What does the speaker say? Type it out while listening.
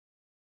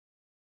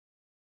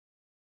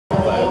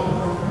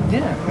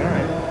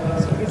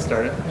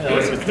started. Yeah,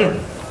 let's get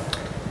started.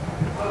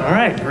 All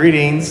right,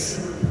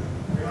 greetings,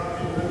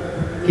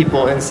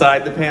 people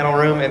inside the panel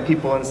room and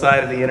people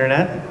inside of the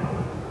internet.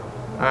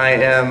 I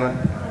am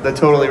the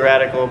totally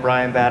radical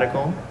Brian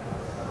Badical,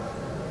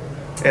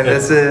 and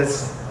this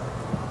is...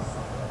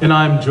 And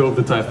I'm Joe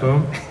the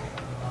Typhoon.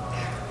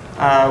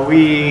 I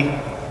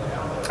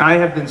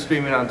have been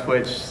streaming on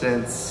Twitch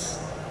since...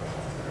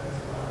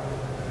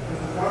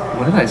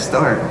 When did I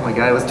start? Oh my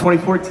god, it was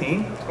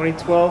 2014,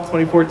 2012,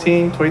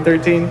 2014,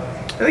 2013.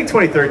 I think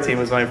 2013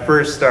 was when I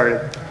first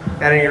started.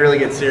 I didn't really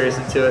get serious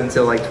into it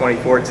until like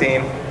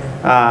 2014.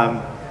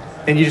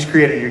 And you just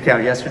created your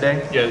account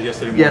yesterday? Yeah,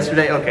 yesterday.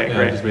 Yesterday? Okay, yeah,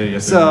 great. I just made it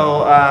yesterday.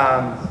 So,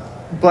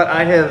 but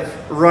I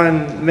have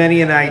run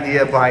many an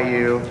idea by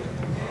you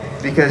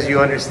because you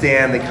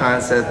understand the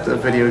concept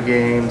of video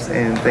games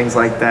and things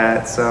like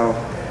that. So,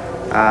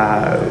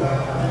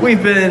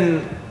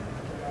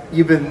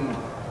 you've been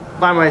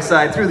by my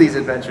side through these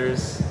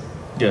adventures.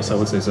 Yes, I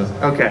would say so.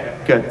 Okay,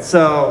 good.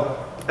 So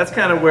that's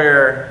kind of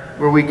where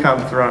we come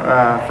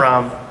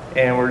from,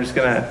 and we're just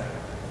gonna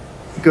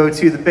go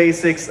to the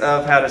basics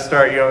of how to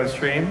start your own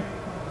stream.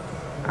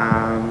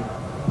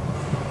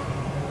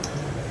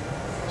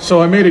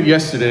 So I made it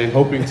yesterday,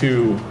 hoping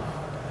to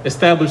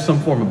establish some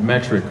form of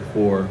metric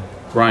for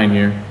Brian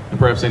here, and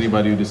perhaps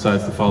anybody who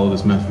decides to follow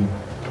this method.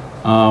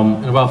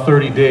 In about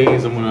 30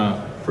 days, I'm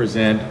gonna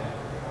present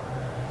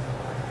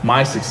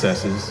my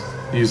successes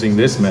using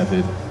this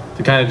method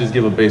to kind of just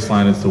give a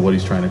baseline as to what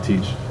he's trying to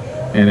teach.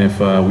 And if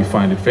we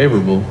find it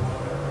favorable,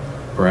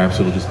 perhaps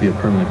it'll just be a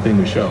permanent thing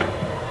we show.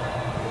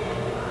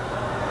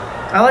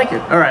 I like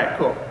it. All right,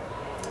 cool.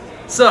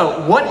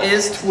 So, what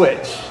is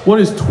Twitch? What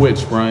is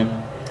Twitch, Brian?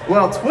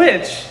 Well,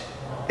 Twitch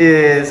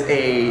is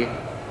a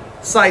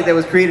site that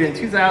was created in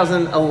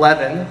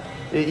 2011.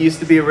 It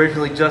used to be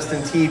originally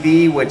Justin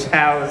TV, which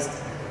housed,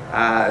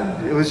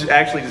 it was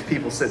actually just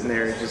people sitting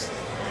there just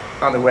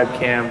on their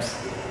webcams,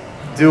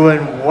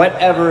 doing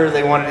whatever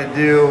they wanted to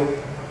do.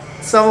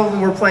 Some of them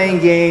were playing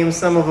games,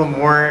 some of them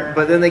weren't,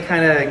 but then they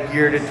kind of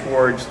geared it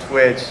towards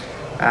Twitch.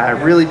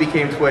 It really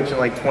became Twitch in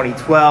like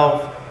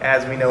 2012,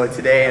 as we know it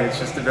today, and it's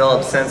just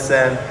developed since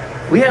then.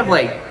 We have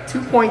like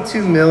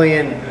 2.2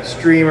 million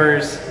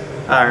streamers,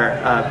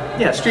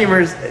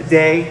 streamers a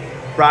day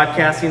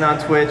broadcasting on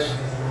Twitch.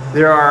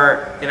 There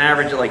are an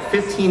average of like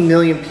 15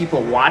 million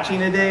people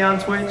watching a day on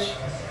Twitch.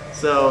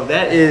 So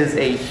that is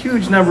a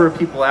huge number of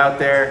people out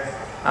there.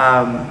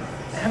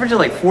 Average of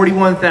like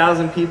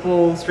 41,000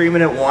 people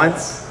streaming at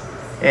once,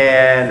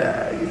 and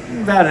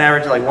about an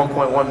average of like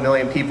 1.1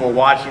 million people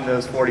watching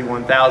those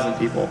 41,000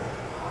 people.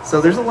 So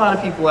there's a lot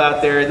of people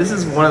out there. This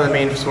is one of the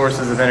main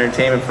sources of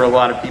entertainment for a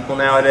lot of people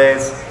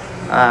nowadays.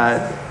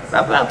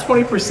 About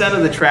 20%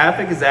 of the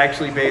traffic is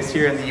actually based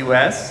here in the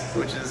US,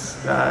 which is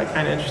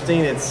kind of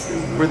interesting.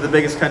 We're the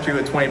biggest country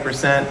with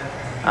 20%.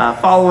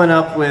 Following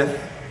up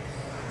with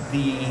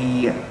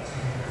the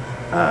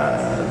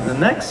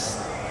next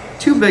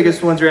two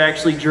biggest ones are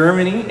actually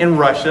Germany and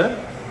Russia.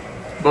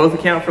 Both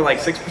account for like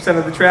 6%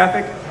 of the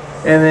traffic.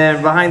 And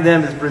then behind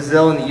them is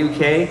Brazil and the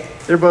UK.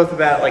 They're both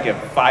about like at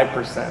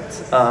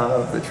 5%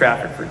 of the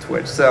traffic for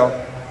Twitch. So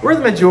we're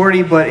the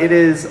majority, but it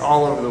is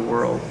all over the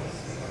world.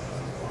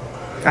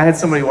 I had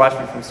somebody watch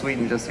me from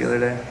Sweden just the other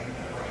day.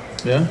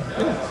 Yeah?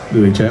 Yeah.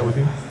 Did they chat with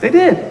you? They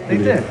did. They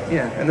did.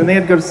 Yeah. And then they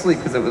had to go to sleep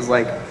because it was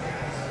like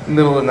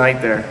middle of the night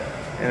there.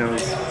 And it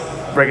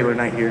was regular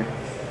night here.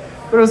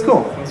 But it was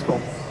cool. It was cool.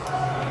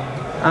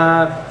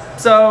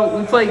 So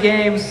we play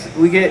games,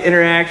 we get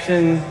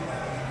interaction.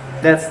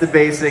 That's the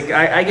basic.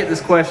 I get this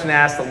question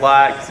asked a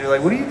lot because they're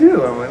like, what do you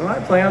do? I'm like, well,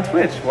 I play on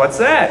Twitch. What's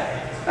that?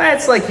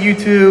 It's like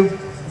YouTube,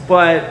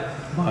 but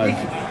live.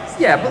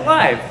 But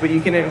live. But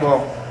you can,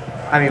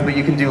 but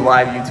you can do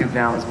live YouTube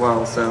now as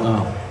well. So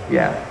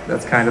yeah,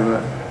 that's kind of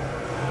a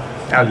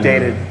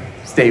outdated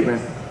statement.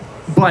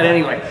 But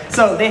anyway,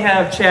 so they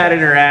have chat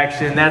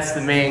interaction. That's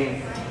the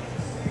main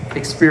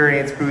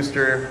experience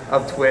booster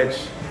of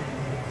Twitch.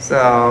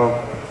 So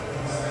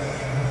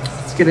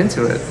let's get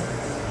into it.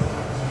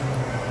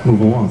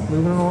 Moving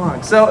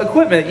along. So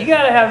equipment, you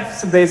gotta have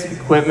some basic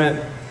equipment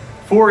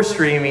for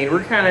streaming.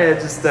 We're kind of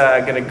just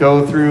gonna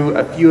go through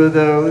a few of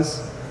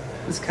those.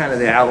 This is kind of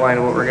the outline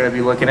of what we're gonna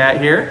be looking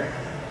at here.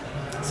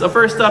 So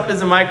first up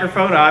is a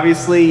microphone.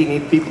 Obviously, you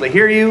need people to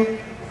hear you.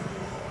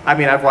 I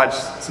mean, I've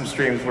watched some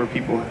streams where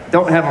people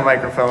don't have a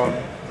microphone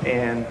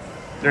and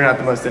they're not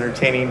the most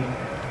entertaining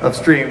of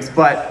streams,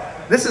 but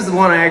this is the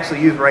one I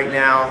actually use right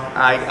now.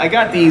 I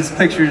got these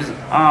pictures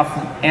off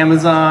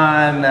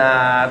Amazon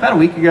about a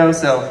week ago,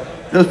 so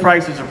those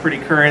prices are pretty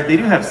current. They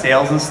do have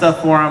sales and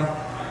stuff for them.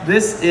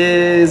 This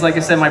is, like I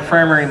said, my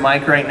primary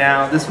mic right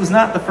now. This was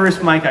not the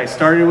first mic I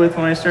started with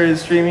when I started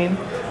streaming.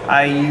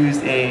 I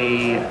used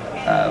a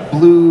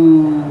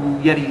Blue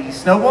Yeti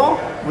Snowball,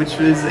 which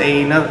is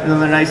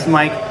another nice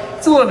mic.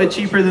 It's a little bit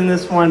cheaper than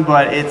this one,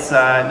 but it's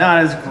not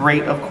as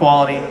great of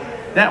quality.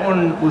 That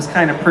one was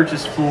kind of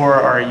purchased for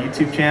our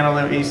YouTube channel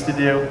that we used to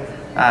do.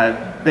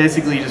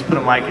 Basically, you just put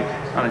a mic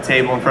on a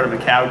table in front of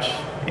a couch,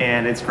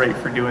 and it's great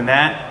for doing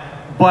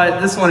that.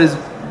 But this one is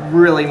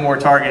really more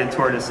targeted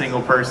toward a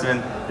single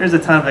person. There's a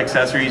ton of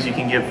accessories you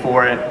can get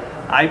for it.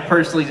 I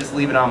personally just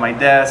leave it on my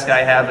desk.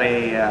 I have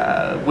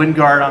a wind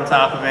guard on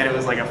top of it. It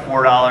was like a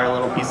 $4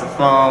 little piece of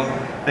foam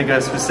that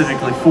goes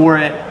specifically for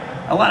it.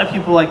 A lot of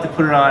people like to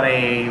put it on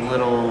a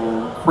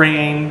little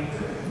crane.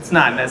 It's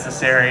not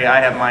necessary. I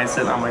have mine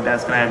sitting on my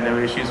desk and I have no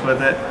issues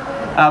with it.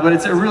 But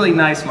it's a really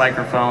nice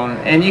microphone,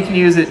 and you can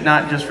use it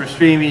not just for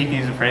streaming, you can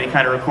use it for any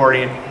kind of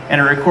recording, and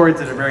it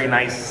records at a very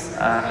nice,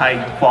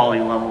 high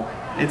quality level.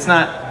 It's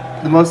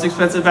not the most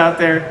expensive out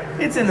there.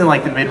 It's in the,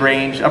 like the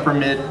mid-range, upper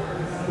mid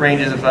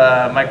ranges of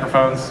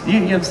microphones.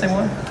 You have the same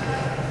one?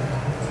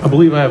 I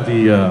believe I have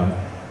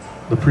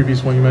the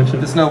previous one you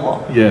mentioned. The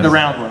snowball? Yes. The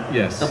round one?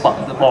 Yes. The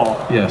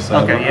ball? Yes.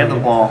 Okay, you have the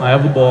ball. I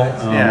have the ball.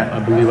 Yeah. I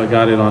believe I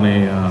got it on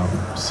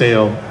a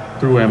sale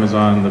through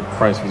Amazon. The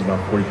price was about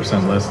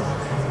 40% less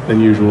than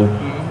usual.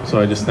 So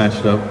I just snatched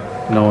it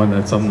up knowing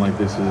that something like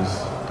this is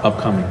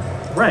upcoming.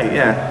 Right,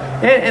 yeah.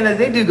 And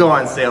they do go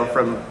on sale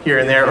from here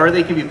and there, or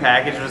they can be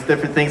packaged with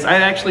different things. I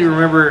actually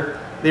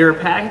remember they were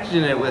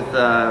packaging it with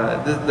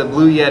the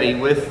Blue Yeti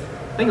with,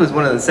 I think it was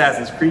one of the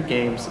Assassin's Creed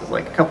games,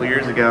 like a couple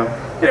years ago.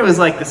 And it was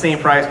like the same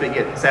price, but you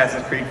get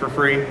Assassin's Creed for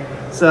free.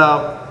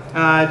 So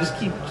just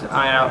keep an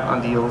eye out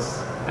on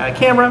deals.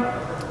 Camera,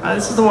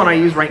 this is the one I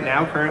use right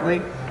now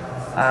currently.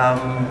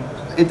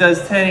 It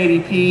does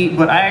 1080p,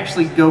 but I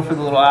actually go for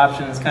the little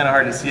option. It's kind of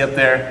hard to see up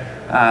there,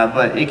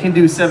 but it can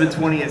do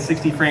 720 at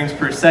 60 frames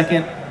per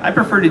second. I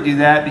prefer to do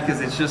that because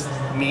it's just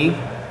me.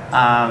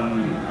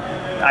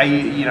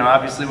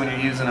 Obviously when you're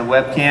using a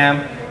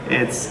webcam,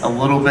 it's a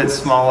little bit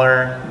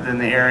smaller than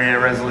the area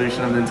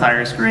resolution of the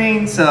entire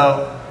screen,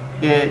 so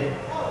it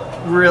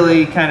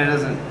really kind of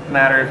doesn't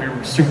matter if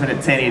you're streaming at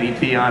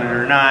 1080p on it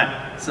or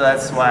not. So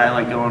that's why I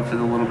like going for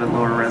the little bit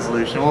lower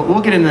resolution.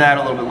 We'll get into that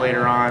a little bit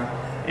later on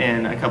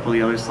in a couple of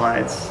the other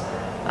slides.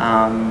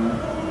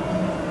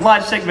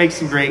 Logitech makes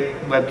some great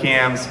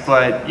webcams,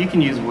 but you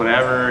can use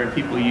whatever.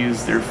 People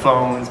use their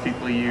phones,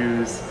 people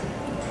use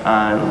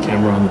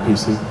camera on the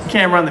PC.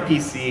 Camera on the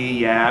PC,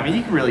 yeah. I mean,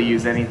 you can really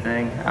use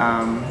anything.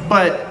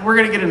 But we're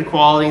gonna get into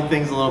quality and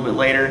things a little bit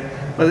later,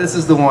 but this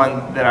is the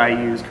one that I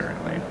use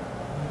currently.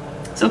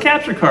 So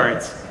capture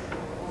cards.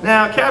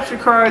 Now, capture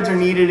cards are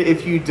needed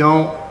if you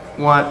don't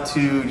want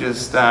to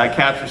just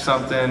capture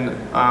something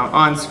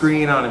on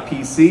screen on a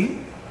PC.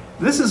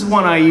 This is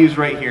one I use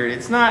right here.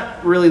 It's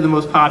not really the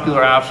most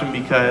popular option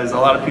because a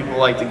lot of people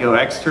like to go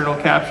external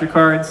capture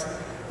cards.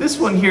 This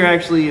one here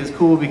actually is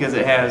cool because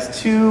it has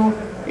two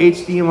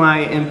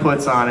HDMI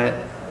inputs on it.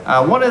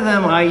 One of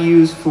them I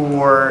use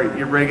for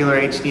your regular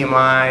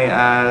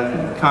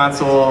HDMI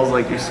consoles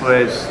like your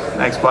Switch,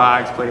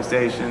 Xbox,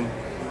 PlayStation,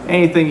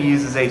 anything that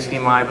uses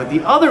HDMI. But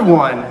the other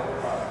one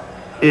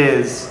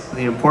is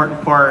the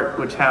important part,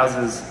 which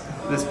houses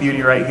this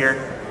beauty right here.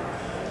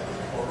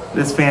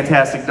 This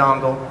fantastic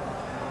dongle.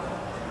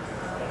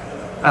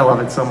 I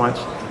love it so much.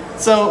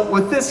 So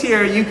with this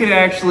here, you can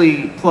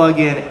actually plug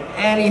in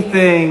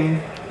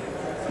anything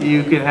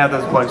you can have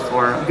those plugs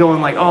for.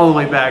 Going like all the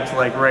way back to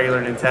like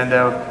regular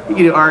Nintendo. You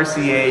can do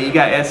RCA, you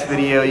got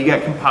S-Video, you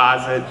got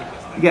composite,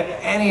 you got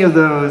any of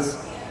those,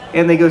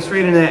 and they go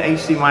straight into that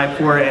HDMI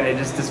port and it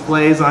just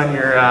displays on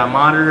your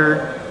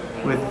monitor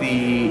with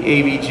the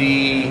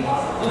AVG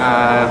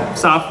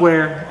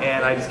software,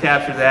 and I just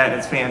capture that and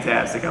it's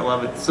fantastic. I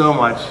love it so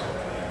much.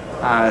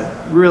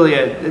 Really,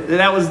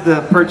 that was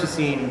the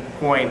purchasing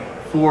point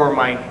for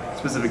my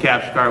specific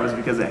capture card, was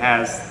because it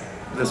has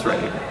this right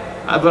here.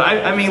 But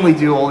I mainly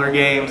do older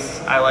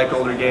games. I like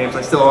older games.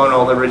 I still own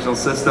all the original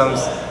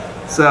systems.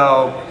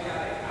 So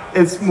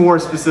it's more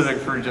specific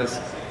for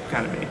just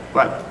kind of me.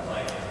 But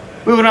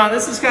moving on,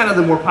 this is kind of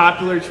the more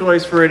popular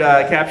choice for a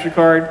capture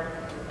card.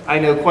 I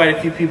know quite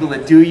a few people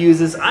that do use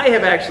this. I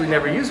have actually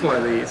never used one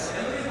of these.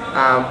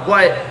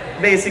 But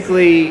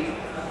basically,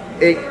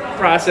 it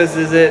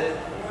processes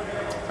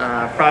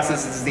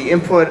the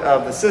input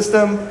of the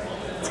system.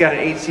 It's got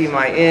an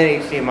HDMI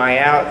in, HDMI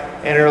out,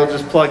 and it'll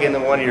just plug into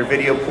one of your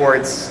video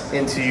ports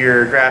into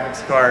your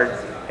graphics card,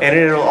 and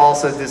it'll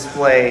also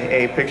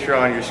display a picture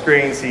on your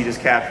screen, so you just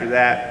capture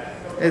that.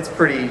 It's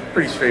pretty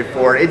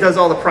straightforward. It does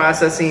all the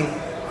processing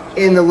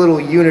in the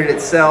little unit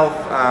itself.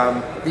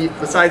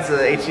 Besides the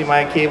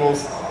HDMI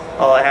cables,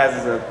 all it has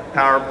is a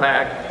power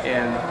pack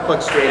and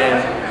plugs straight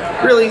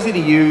in. Real easy to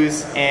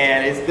use,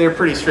 and they're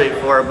pretty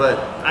straightforward, but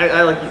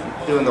I like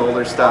doing the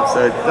older stuff,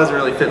 so it doesn't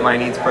really fit my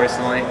needs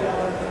personally.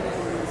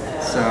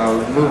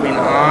 So moving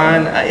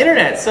on,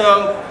 internet.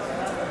 So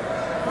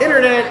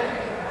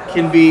internet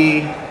can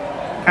be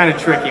kind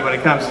of tricky when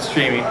it comes to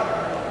streaming,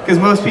 because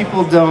most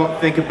people don't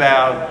think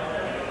about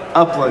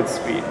upload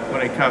speed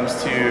when it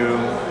comes to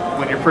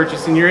when you're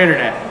purchasing your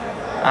internet.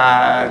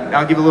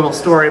 I'll give a little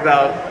story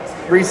about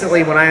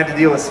recently when I had to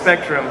deal with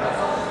Spectrum.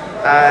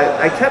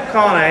 I kept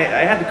calling,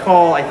 I had to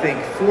call, I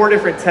think, 4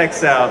 different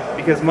techs out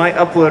because my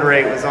upload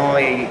rate was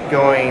only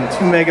going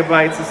 2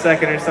 megabytes a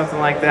second or something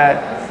like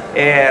that.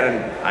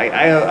 And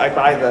I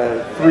buy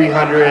the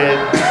 300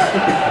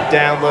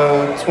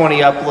 download, 20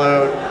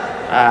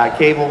 upload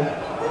cable.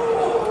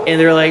 And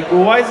they're like,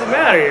 well, why does it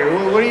matter?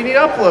 Well, what do you need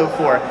upload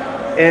for?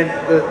 And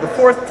the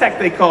fourth tech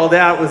they called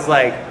out was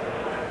like,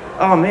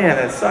 oh man,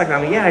 that sucked.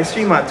 I mean, yeah, I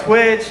stream on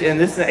Twitch and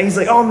this and that. He's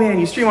like, oh man,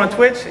 you stream on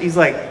Twitch? He's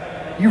like,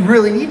 you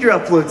really need your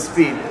upload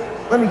speed.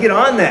 Let me get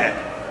on that.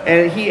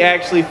 And he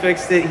actually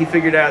fixed it. He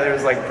figured out there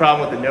was like a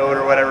problem with the node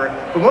or whatever.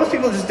 But most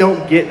people just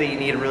don't get that you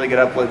need a really good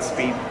upload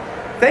speed.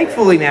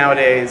 Thankfully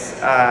nowadays,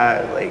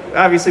 like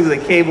obviously with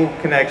a cable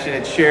connection,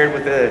 it's shared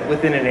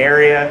within an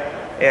area.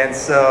 And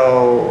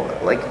so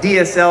like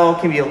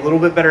DSL can be a little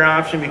bit better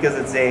option because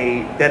it's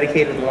a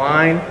dedicated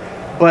line.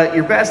 But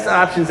your best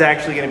option is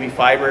actually going to be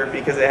fiber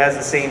because it has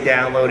the same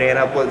download and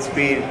upload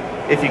speed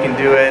if you can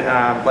do it.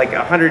 Like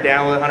 100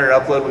 download, 100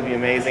 upload would be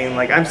amazing.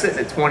 Like I'm sitting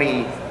at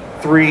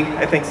 23,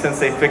 I think, since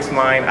they fixed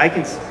mine. I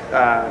can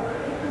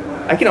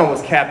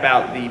almost cap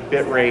out the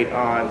bit rate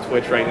on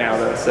Twitch right now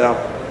though. So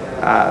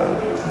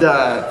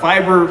the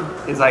fiber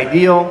is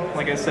ideal,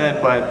 like I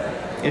said, but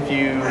if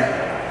you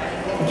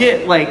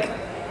get like,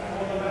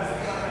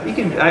 you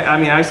can, I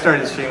mean, I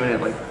started streaming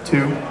at like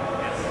 2,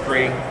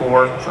 3,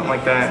 4, something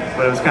like that,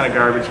 but it was kind of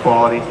garbage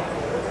quality.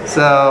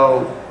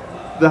 So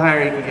the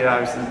higher you can get,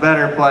 obviously, the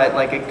better, but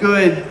like a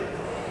good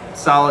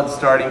solid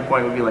starting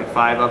point would be like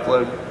 5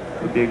 upload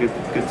would be a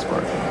good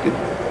start.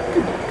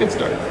 Good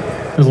start.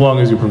 As long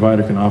as your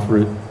provider can offer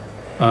it.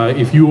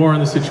 If you are in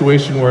the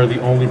situation where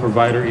the only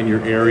provider in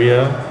your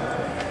area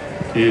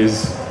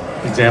is,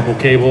 example,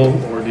 cable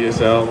or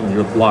DSL, and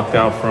you're blocked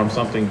out from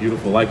something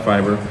beautiful like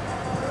fiber,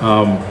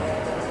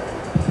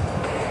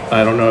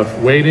 I don't know if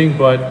waiting,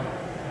 but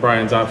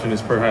Brian's option is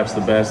perhaps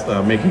the best,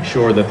 making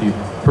sure that the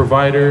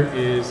provider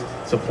is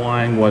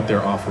supplying what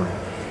they're offering.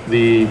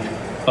 The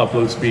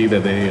upload speed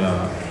that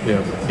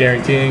they're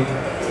guaranteeing,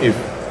 if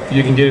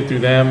you can get it through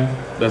them,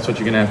 that's what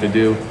you're gonna have to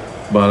do.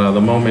 But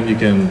the moment you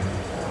can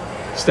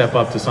step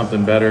up to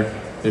something better,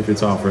 if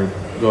it's offered,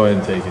 go ahead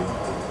and take it.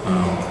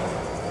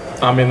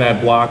 I'm in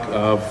that block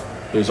of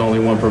there's only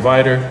one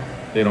provider,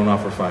 they don't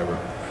offer fiber.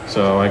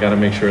 So I gotta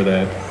make sure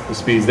that the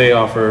speeds they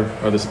offer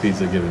are the speeds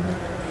they're giving me.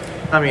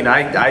 I mean,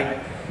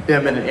 I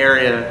am in an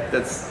area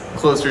that's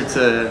closer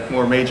to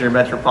more major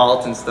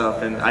metropolitan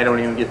stuff, and I don't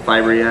even get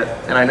fiber yet.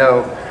 And I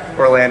know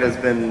Orlando's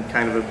been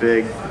kind of a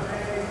big,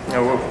 you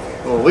know,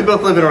 well, we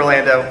both live in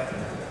Orlando.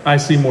 I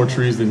see more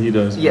trees than he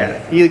does.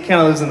 Yeah, he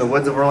kind of lives in the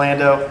woods of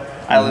Orlando.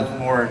 I live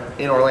more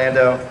in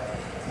Orlando.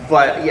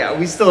 But yeah,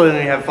 we still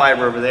didn't have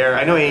fiber over there.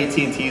 I know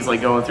AT&T is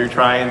like going through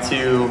trying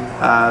to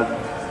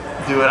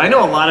do it. I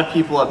know a lot of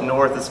people up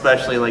north,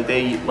 especially, like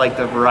they like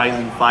the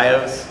Verizon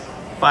Fios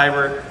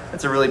fiber.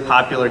 It's a really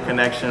popular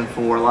connection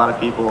for a lot of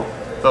people,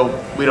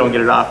 but we don't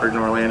get it offered in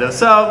Orlando.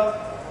 So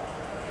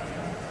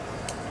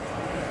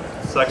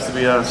sucks to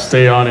be us.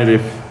 Stay on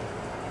it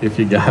if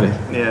you got it.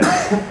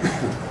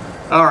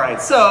 Yeah. All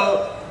right.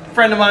 So a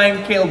friend of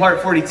mine, Caleb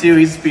Hart 42,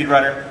 he's a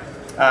speedrunner.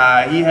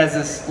 He has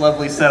this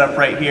lovely setup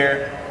right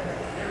here.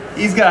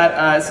 He's got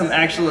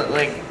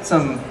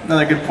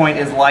another good point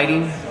is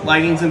lighting.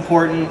 Lighting's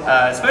important,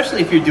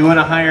 especially if you're doing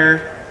a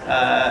higher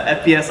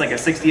FPS, like a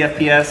 60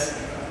 FPS.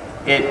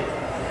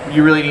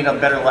 You really need a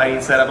better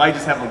lighting setup. I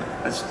just have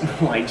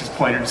a light just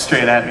pointed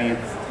straight at me.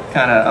 It's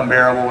kind of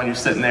unbearable when you're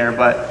sitting there,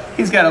 but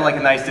he's got a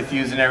nice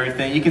diffuse and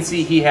everything. You can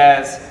see he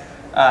has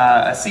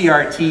a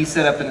CRT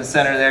set up in the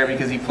center there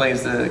because he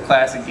plays the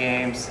classic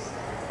games.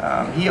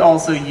 He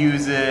also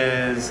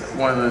uses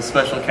one of the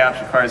special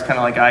capture cards, kind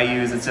of like I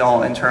use. It's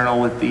all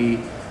internal with the,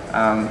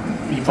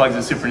 he plugs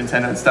the Super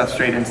Nintendo and stuff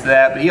straight into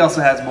that, but he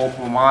also has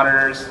multiple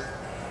monitors.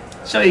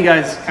 Show you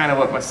guys kind of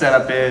what my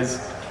setup is.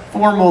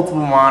 4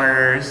 multiple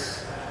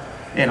monitors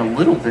in a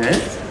little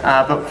bit,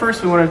 but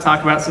first we want to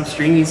talk about some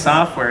streaming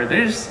software.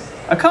 There's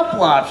a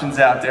couple options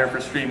out there for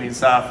streaming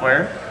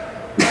software.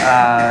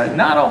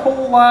 Not a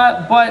whole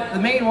lot, but the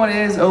main one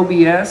is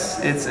OBS.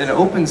 It's an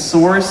open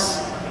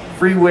source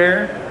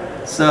freeware.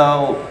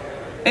 So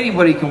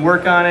anybody can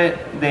work on it.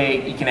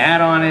 You can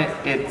add on it.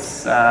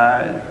 It's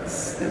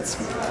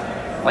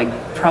like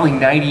probably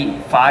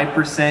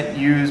 95%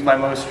 used by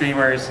most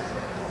streamers.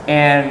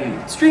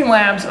 And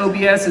Streamlabs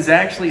OBS is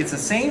actually, it's the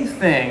same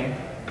thing,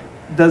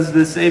 does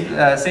the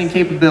same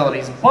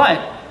capabilities,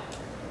 but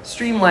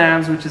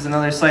Streamlabs, which is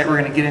another site we're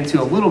going to get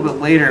into a little bit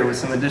later with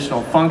some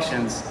additional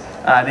functions,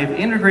 they've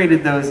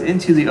integrated those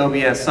into the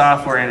OBS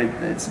software, and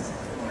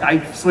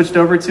I switched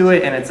over to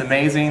it, and it's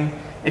amazing.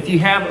 If you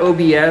have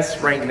OBS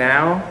right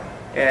now,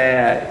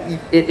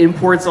 it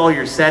imports all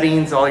your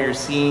settings, all your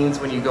scenes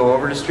when you go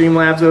over to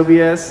Streamlabs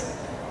OBS,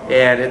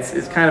 and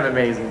it's kind of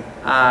amazing.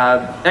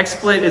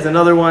 XSplit is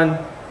another one.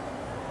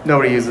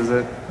 Nobody uses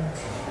it.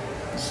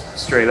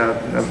 Straight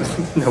up,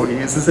 nobody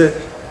uses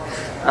it.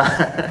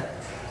 I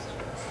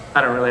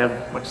don't really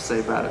have much to say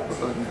about it,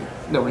 but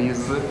nobody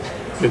uses it.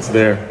 It's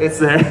there. It's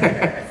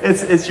there.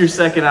 It's your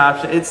second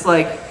option. It's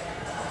like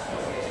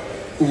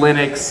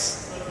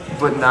Linux,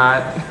 but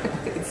not.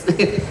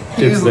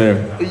 It's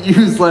there.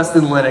 Use less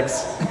than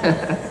Linux.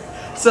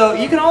 So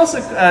you can also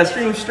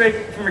stream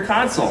straight from your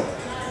console.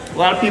 A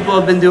lot of people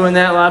have been doing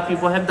that. A lot of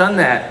people have done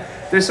that.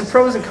 There's some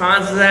pros and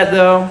cons to that,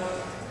 though.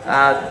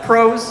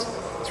 Pros,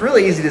 it's It's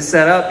really easy to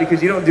set up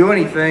because you don't do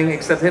anything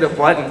except hit a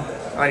button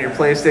on your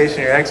PlayStation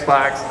or your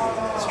Xbox,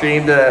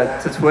 stream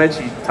to Twitch,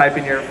 you type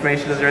in your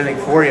information, does everything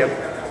for you.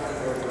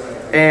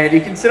 And you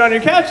can sit on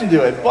your couch and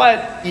do it,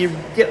 but you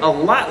get a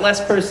lot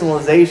less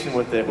personalization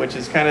with it, which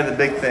is kind of the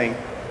big thing.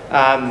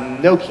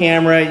 No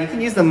camera, you can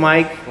use the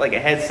mic like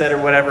a headset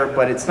or whatever,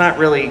 but it's not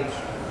really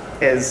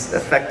as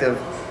effective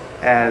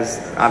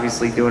as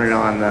obviously doing it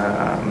on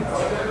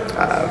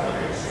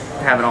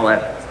having all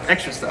that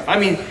extra stuff. I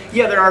mean,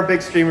 yeah, there are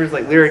big streamers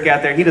like Lyric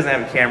out there. He doesn't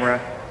have a camera,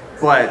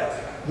 but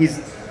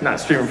he's not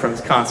streaming from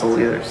his console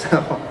either. So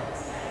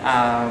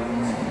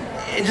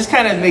it just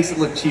kind of makes it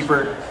look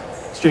cheaper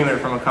streaming it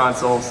from a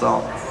console.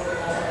 So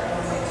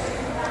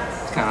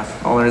that's kind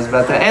of all there is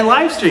about that. And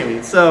live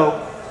streaming.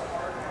 So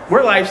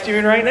we're live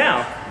streaming right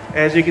now,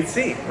 as you can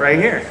see right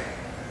here.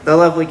 The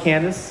lovely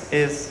Candace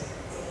is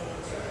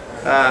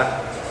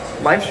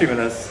live streaming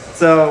us.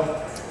 So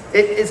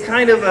it's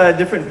kind of a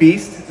different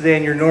beast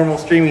than your normal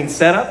streaming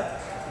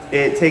setup.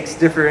 It takes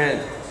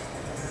different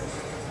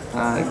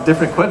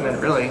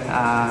equipment, really.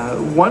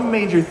 One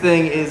major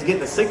thing is getting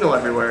the signal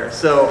everywhere.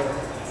 So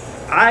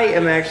I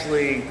am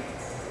actually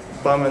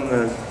bumming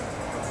the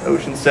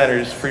Ocean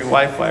Center's free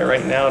Wi-Fi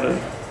right now to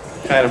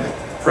kind of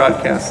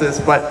broadcast this,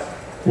 but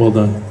well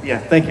done. Yeah,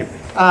 thank you.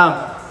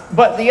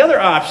 But the other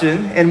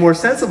option, and more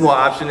sensible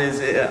option,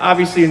 is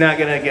obviously you're not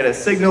going to get a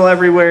signal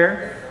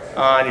everywhere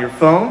on your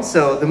phone.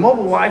 So the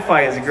mobile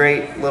Wi-Fi is a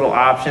great little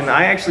option.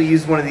 I actually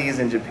used one of these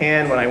in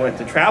Japan when I went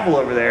to travel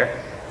over there,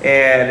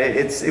 and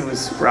it was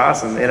super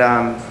awesome. It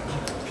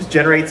just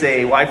generates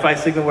a Wi-Fi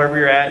signal wherever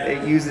you're at.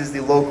 It uses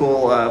the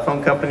local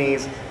phone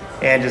companies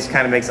and just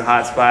kind of makes a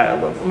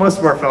hotspot. Most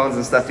of our phones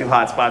and stuff do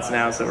hotspots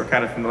now, so we're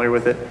kind of familiar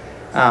with it.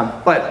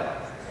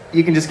 But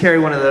you can just carry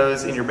one of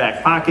those in your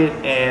back pocket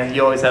and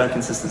you always have a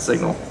consistent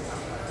signal.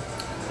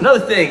 Another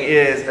thing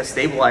is a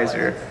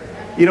stabilizer.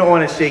 You don't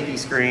want a shaky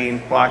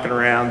screen walking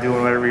around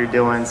doing whatever you're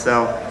doing.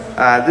 So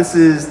this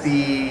is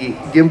the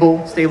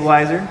gimbal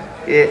stabilizer.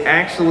 It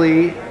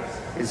actually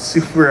is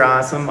super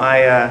awesome.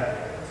 I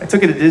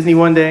took it to Disney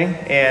one day,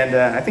 and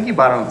I think you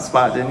bought it on the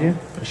spot, didn't you?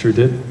 I sure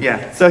did.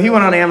 Yeah, so he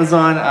went on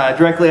Amazon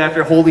directly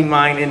after holding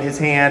mine in his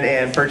hand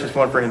and purchased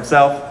one for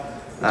himself.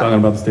 Talking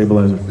about the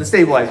stabilizer. The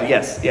stabilizer,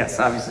 yes,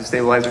 obviously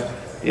stabilizer.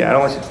 Yeah, I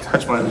don't want you to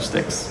touch my other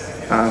sticks.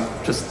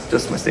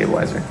 Just my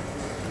stabilizer.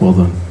 Well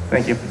done.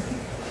 Thank you.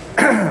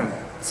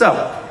 So,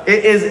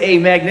 it is a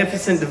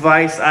magnificent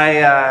device.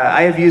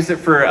 I have used it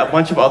for a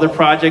bunch of other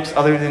projects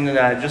other than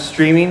just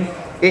streaming.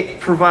 It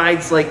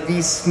provides like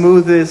the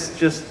smoothest,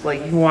 just like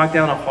you can walk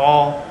down a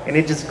hall and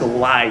it just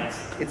glides.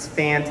 It's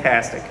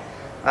fantastic.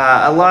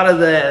 A lot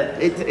of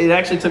it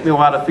actually took me a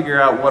while to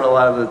figure out what a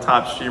lot of the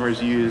top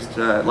streamers used,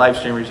 live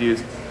streamers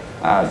used,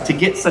 to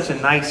get such a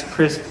nice,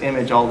 crisp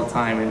image all the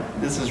time. And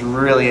this is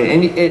really,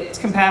 and it's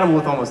compatible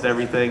with almost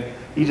everything.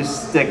 You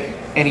just stick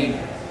any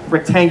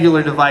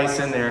rectangular device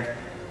in there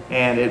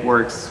and it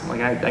works.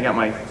 Like I got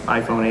my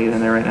iPhone 8 in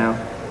there right now.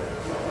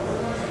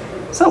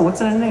 So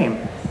what's in a name?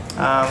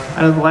 I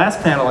know the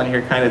last panel in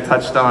here kind of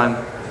touched on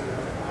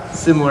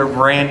similar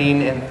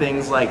branding and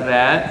things like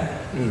that.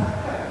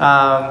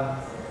 I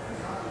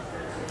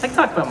can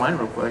talk about mine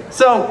real quick.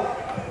 So,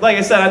 like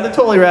I said, I'm the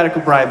totally radical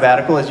Brian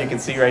Badical, as you can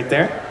see right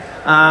there.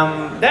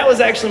 That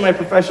was actually my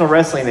professional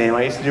wrestling name.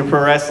 I used to do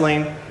pro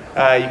wrestling.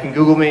 You can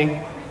Google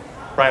me,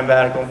 Brian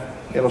Badical.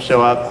 It'll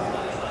show up.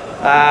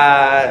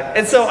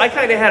 And so I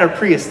kind of had a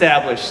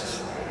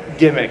pre-established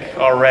gimmick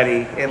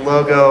already in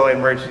logo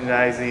and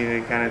merchandising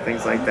and kind of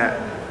things like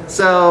that.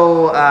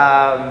 So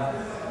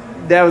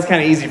that was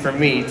kind of easy for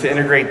me to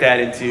integrate that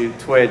into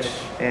Twitch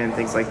and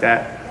things like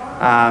that.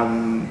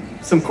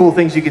 Some cool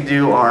things you can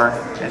do are,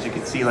 as you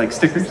can see, like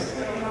stickers.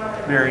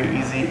 Very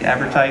easy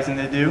advertising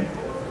to do.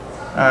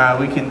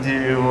 We can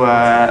do,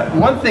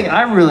 one thing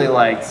I really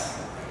liked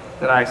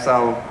that I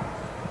saw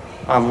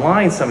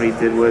online somebody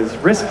did was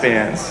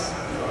wristbands.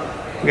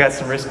 We got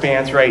some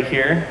wristbands right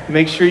here.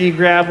 Make sure you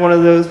grab one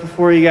of those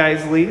before you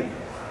guys leave.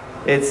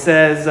 It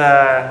says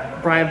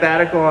Brian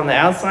Badical on the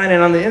outside,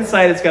 and on the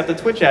inside it's got the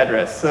Twitch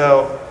address.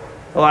 So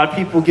a lot of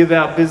people give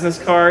out business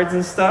cards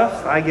and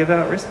stuff. I give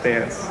out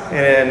wristbands.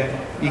 And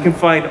you can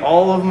find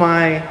all of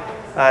my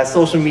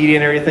social media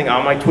and everything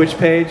on my Twitch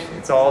page.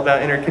 It's all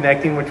about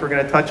interconnecting, which we're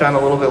going to touch on a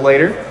little bit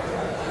later.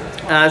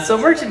 So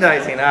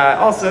merchandising.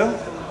 Also,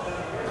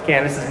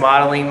 Candace is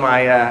modeling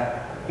my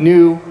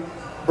new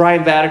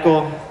Brian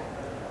Badical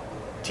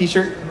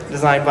t-shirt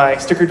designed by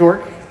Sticker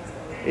Dork.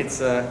 It's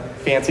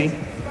fancy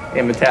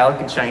and metallic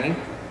and shiny.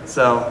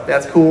 So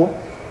that's cool.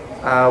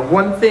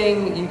 One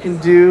thing you can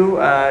do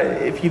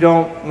if you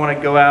don't want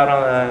to go out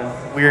on a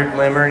weird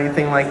limb or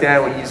anything like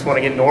that, when you just want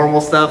to get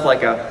normal stuff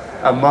like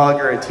a mug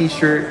or a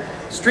t-shirt,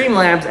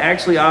 Streamlabs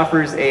actually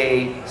offers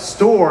a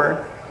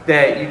store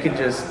that you can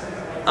just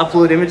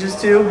upload images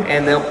to,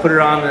 and they'll put it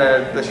on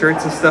the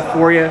shirts and stuff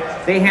for you.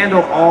 They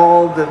handle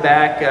all the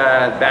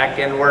back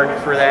end work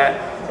for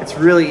that. It's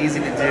really easy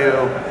to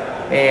do,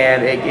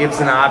 and it gives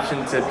an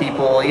option to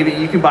people. Even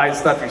you can buy the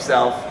stuff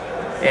yourself,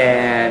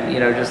 and you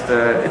know, just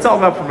it's all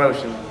about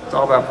promotion. It's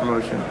all about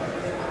promotion.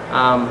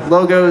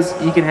 Logos,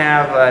 you can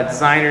have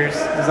designers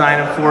design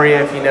them for you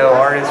if you know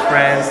artists,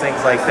 friends,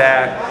 things like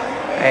that.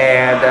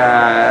 And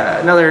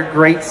another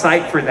great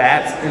site for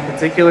that in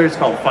particular is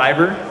called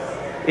Fiverr.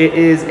 It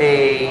is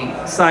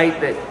a site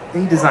that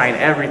they design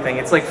everything.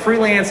 It's like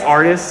freelance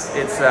artists.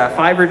 It's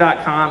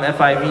fiverr.com,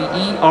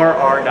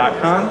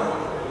 Fiverr.com.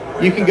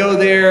 You can go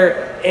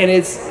there, and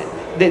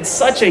it's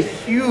such a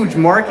huge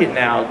market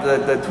now,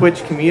 the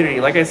Twitch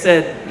community. Like I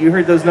said, you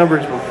heard those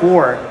numbers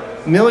before.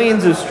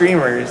 Millions of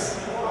streamers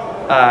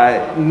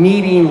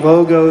needing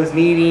logos,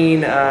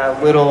 needing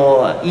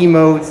little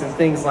emotes and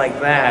things like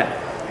that.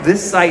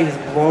 This site has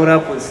blown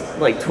up with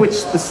like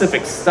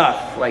Twitch-specific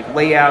stuff, like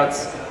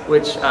layouts,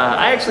 which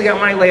I actually got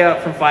my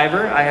layout from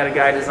Fiverr. I had a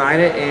guy design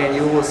it, and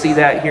you will see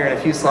that here in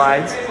a few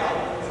slides.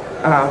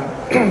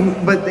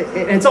 But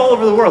it's all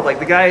over the world. Like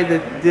the guy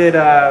that did,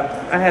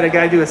 I had a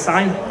guy do a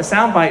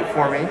sound bite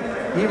for me.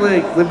 He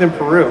lived in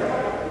Peru.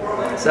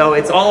 So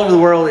it's all over the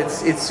world.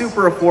 It's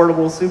super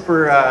affordable,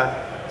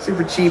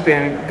 super cheap,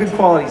 and good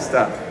quality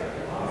stuff.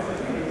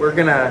 We're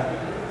gonna,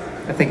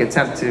 I think,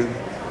 attempt to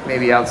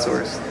maybe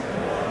outsource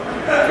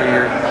for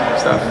your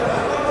stuff.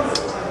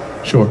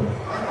 Sure.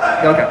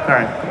 Okay, all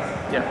right.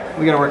 Yeah,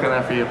 we gotta work on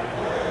that for you.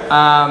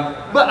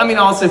 But I mean,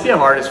 also, if you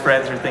have artist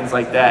friends or things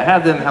like that,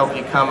 have them help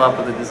you come up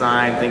with a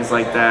design, things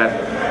like that.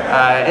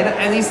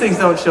 And these things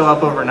don't show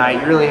up overnight.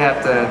 You really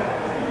have to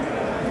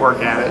work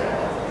at it.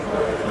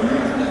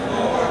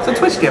 So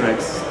Twitch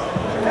gimmicks.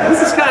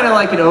 This is kind of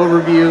like an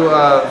overview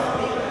of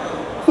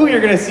who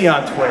you're gonna see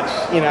on Twitch.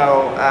 You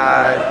know,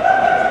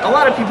 a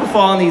lot of people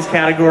fall in these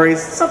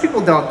categories. Some people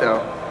don't,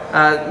 though.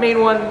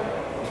 Main one,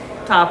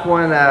 top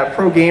one,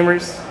 pro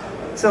gamers.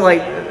 So like,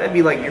 that'd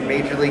be like your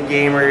major league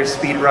gamers,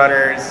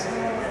 speedrunners,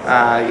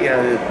 you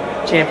know,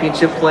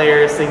 championship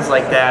players, things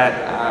like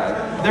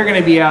that. They're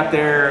gonna be out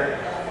there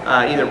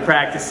either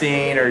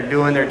practicing or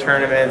doing their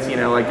tournaments, you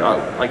know, like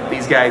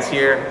these guys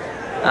here.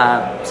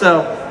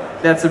 So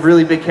that's a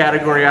really big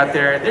category out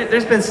there.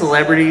 There's been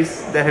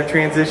celebrities that have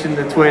transitioned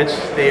to Twitch.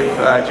 They've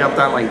jumped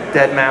on like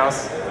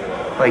Deadmau5.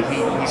 Like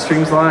he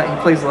streams a lot. He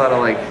plays a lot of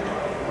like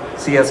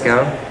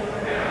CS:GO.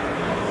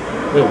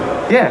 Really?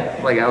 Yeah,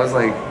 like I was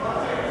like,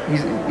 he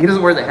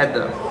doesn't wear the head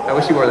though. I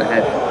wish he wore the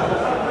head.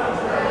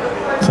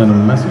 Send him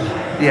a message.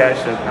 Yeah, I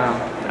should.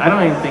 I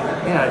don't even think,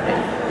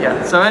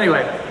 yeah. So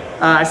anyway,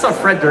 I saw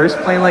Fred Durst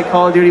playing like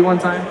Call of Duty one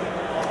time.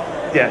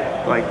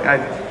 Yeah, like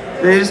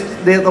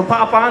they'll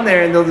pop on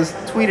there and they'll just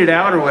tweet it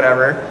out or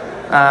whatever.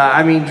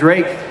 I mean,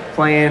 Drake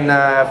playing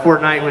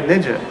Fortnite with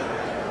Ninja.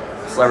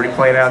 Celebrity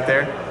playing out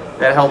there.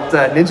 That helped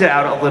Ninja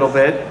out a little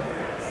bit.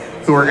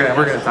 Who we're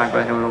gonna talk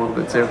about him in a little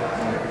bit too.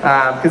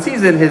 Because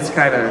he's in his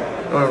kind of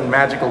own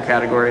magical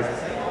category.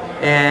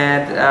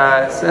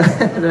 And so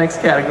the next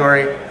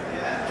category,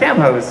 cam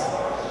hose,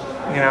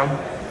 you know.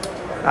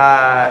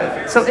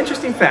 So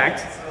interesting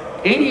fact,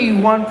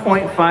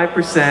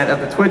 81.5% of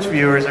the Twitch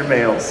viewers are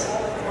males.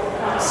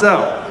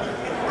 So,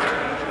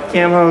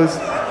 cam hose,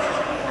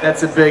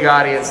 that's a big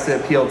audience to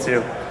appeal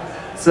to.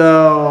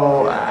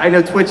 So, I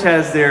know Twitch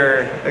has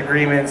their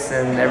agreements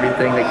and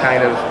everything that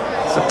kind of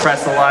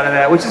suppress a lot of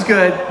that, which is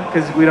good,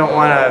 because we don't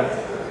want to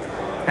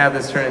have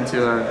this turn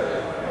into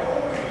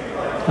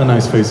a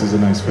nice face is a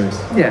nice face.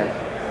 Yeah.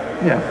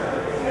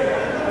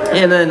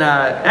 And then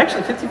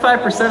actually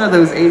 55% of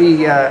those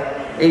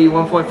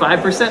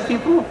 81.5%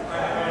 people,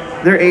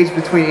 they're aged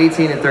between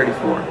 18 and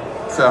 34.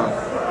 So,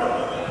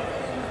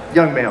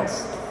 young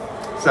males.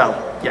 So,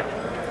 yeah.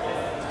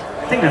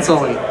 I think that's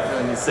all we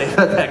really need to say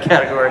about that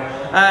category.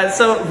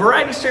 So,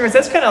 variety streamers,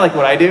 that's kind of like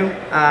what I do.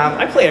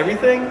 I play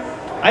everything.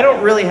 I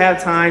don't really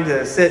have time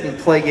to sit and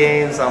play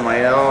games on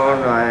my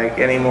own like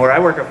anymore. I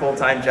work a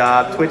full-time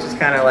job. Twitch is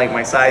kind of like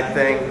my side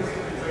thing,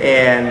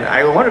 and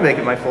I want to make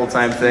it my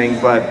full-time thing,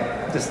 but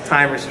just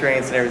time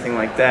restraints and everything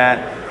like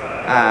that.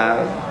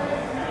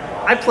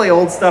 I play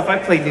old stuff, I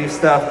play new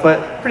stuff,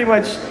 but pretty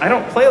much I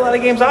don't play a lot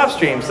of games off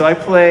stream, so I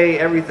play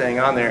everything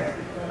on there.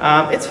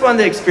 It's fun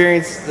to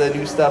experience the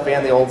new stuff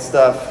and the old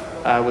stuff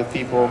with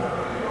people.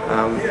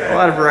 A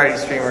lot of variety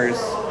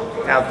streamers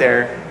out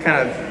there,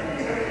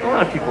 a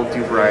lot of people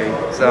do variety.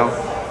 So,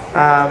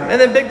 and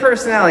then big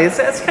personality.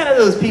 That's kind of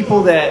those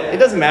people that it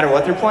doesn't matter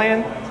what they're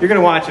playing, you're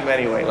gonna watch them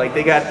anyway. Like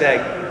they got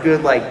that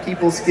good like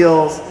people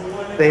skills.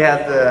 They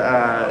have the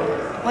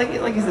like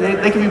you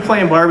said, they can be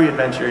playing Barbie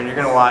Adventure and you're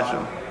gonna watch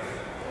them.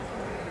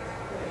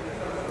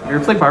 You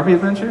ever play Barbie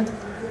Adventure?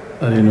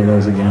 I didn't know that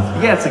was a game.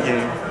 Yeah, it's a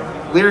game.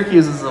 Lyric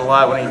uses it a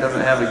lot when he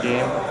doesn't have a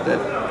game that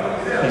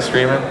he's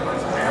streaming.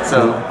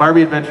 So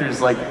Barbie Adventure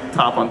is like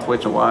top on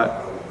Twitch a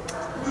lot.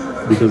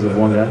 Because of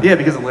one guy? Yeah,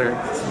 because of Lyric.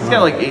 He's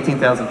got like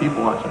 18,000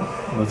 people watching.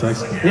 That's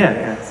excellent.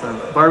 Yeah.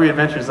 So Barbie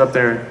Adventure's up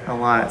there a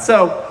lot.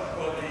 So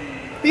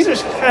these are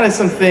kind of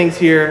some things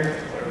here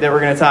that we're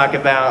going to talk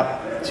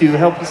about to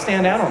help you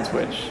stand out on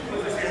Twitch.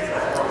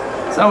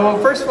 So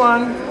first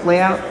one,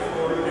 layout.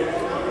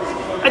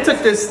 I took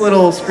this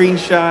little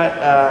screenshot.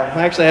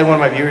 I actually had one of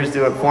my viewers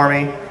do it for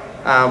me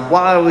while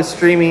I was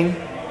streaming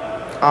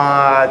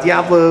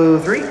Diablo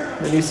 3.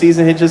 The new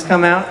season had just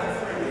come out.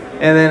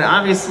 And then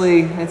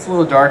obviously, it's a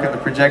little dark on the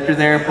projector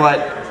there, but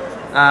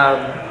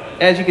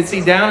as you can see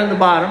down in the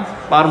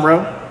bottom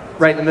row,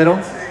 right in the middle,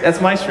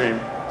 that's my stream.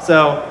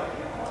 So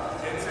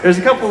there's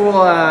a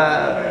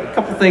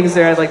couple things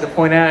there I'd like to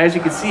point out. As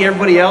you can see,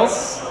 everybody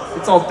else,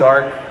 it's all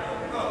dark.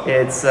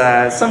 It's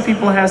some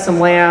people have some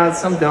layouts,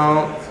 some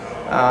don't.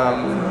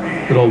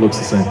 It all looks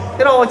the same.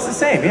 It all looks the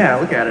same. Yeah,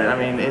 look at it. I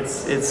mean,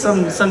 it's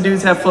some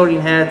dudes have floating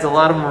heads. A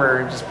lot of them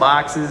are just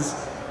boxes.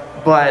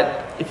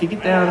 But if you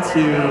get down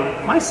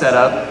to my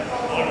setup,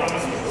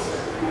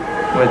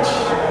 which,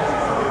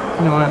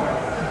 you know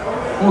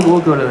what,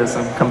 we'll go to this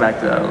and come back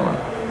to that other one.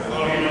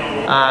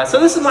 So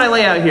this is my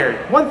layout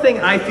here. One thing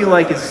I feel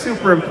like is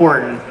super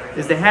important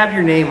is to have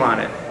your name on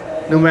it,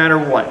 no matter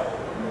what.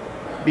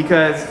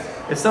 Because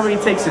if somebody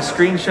takes a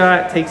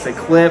screenshot, takes a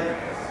clip,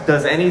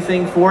 does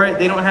anything for it,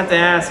 they don't have to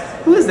ask,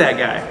 who is that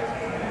guy?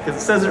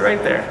 Because it says it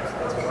right there.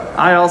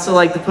 I also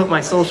like to put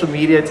my social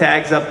media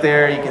tags up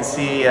there. You can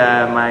see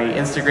my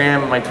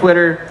Instagram and my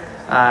Twitter,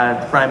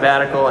 Brian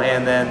Badical,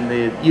 and then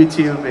the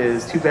YouTube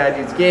is Two Bad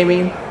Dudes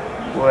Gaming,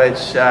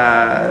 which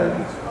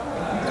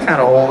kind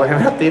of old. I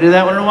haven't updated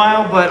that one in a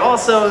while. But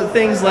also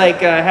things like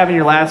having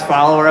your last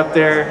follower up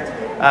there,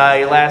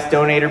 your last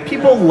donator.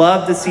 People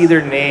love to see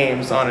their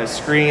names on a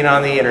screen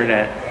on the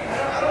internet.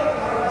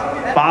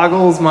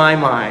 Boggles my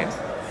mind,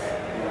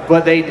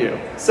 but they do.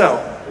 So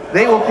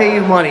they will pay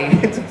you money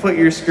to put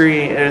your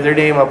screen or their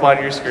name up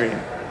on your screen.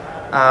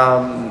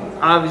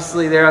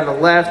 Obviously, there on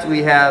the left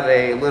we have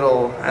a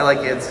little. I like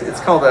it. It's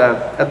called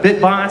a bit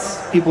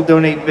boss. People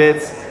donate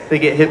bits. They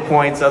get hit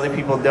points. Other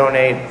people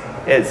donate.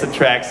 It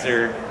subtracts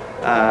their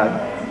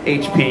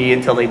HP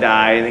until they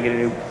die, and they get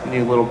a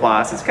new little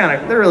boss. It's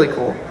they're really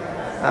cool.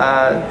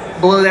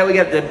 Below that we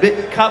got the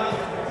bit cup,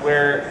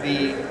 where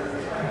the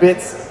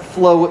bits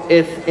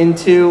floweth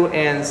into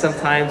and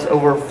sometimes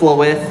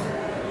overfloweth.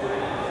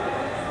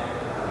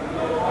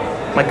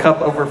 My cup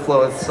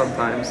overfloweth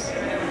sometimes.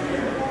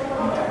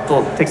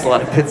 It takes a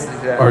lot of bits to do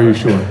that. Are you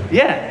sure?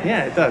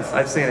 Yeah, it does.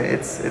 I've seen it.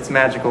 It's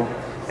magical.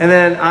 And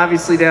then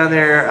obviously down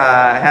there,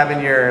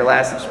 having your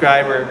last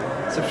subscriber.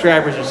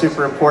 Subscribers are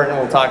super important.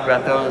 We'll talk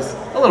about those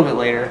a little bit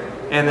later.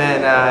 And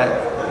then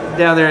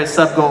down there at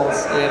sub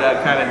goals, it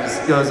kind of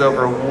just goes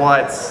over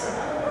what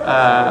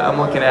I'm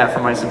looking at for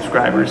my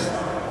subscribers.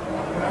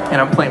 And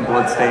I'm playing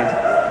Bloodstained.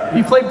 Have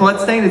you played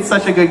Bloodstained? It's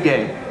such a good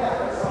game.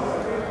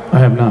 I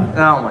have not.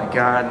 Oh my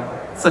god.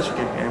 It's such a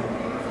good game.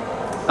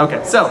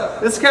 Okay, so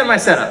this is kind of my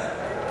setup.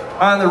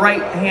 On the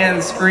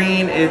right-hand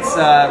screen, it's,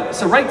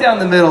 so right down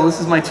the middle, this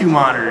is my two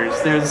monitors.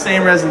 They're the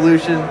same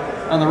resolution.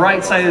 On the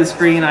right side of the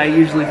screen, I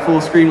usually full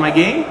screen my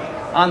game.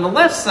 On the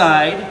left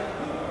side,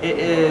 it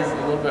is a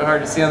little bit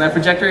hard to see on that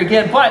projector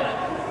again, but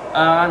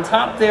on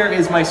top there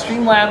is my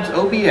Streamlabs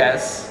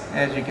OBS,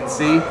 as you can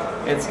see.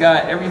 It's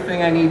got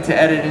everything I need to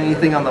edit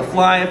anything on the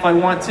fly if I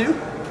want to.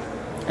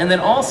 And then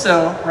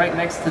also, right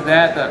next to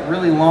that, that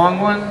really long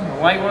one,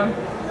 the white one,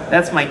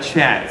 that's my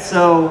chat.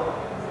 So,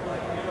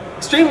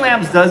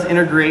 Streamlabs does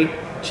integrate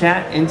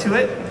chat into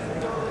it,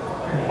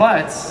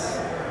 but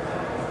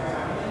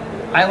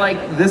I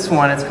like this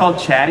one. It's called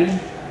Chatty,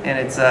 and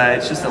it's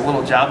just a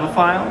little Java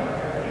file.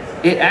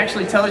 It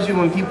actually tells you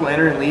when people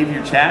enter and leave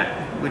your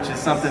chat, which is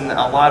something that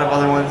a lot of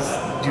other ones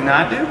do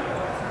not do.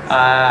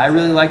 I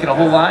really like it a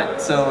whole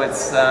lot, so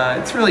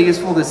it's really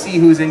useful to see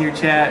who's in your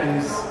chat,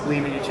 who's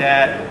leaving your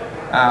chat.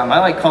 I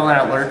like calling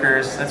out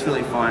lurkers. That's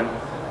really fun.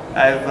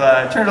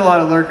 I've turned a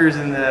lot of lurkers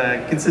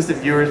into consistent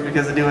viewers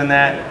because of doing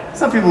that.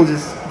 Some people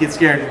just get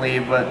scared and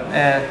leave, but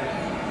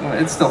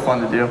it's still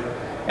fun to do.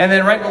 And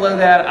then right below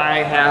that, I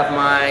have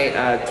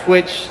my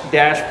Twitch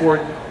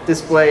dashboard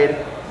displayed.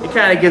 It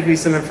kind of gives me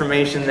some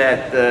information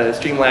that the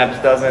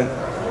Streamlabs doesn't.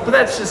 But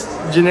that's just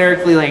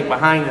generically like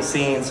behind the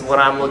scenes, what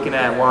I'm looking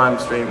at while I'm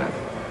streaming.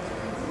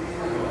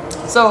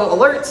 So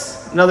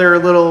alerts, another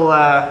little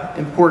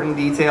important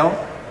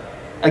detail.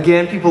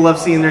 Again, people love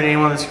seeing their name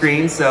on the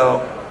screen, so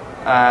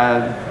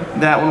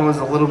that one was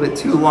a little bit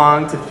too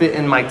long to fit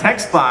in my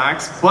text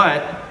box,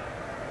 but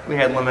we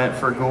had limit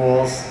for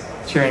ghouls,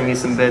 sharing me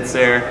some bits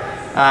there.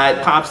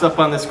 It pops up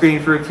on the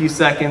screen for a few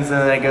seconds and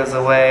then it goes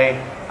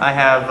away. I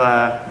have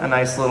a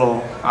nice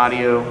little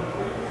audio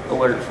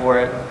alert for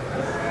it.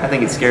 I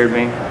think it scared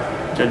me,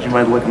 judging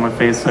by the look on my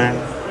face there.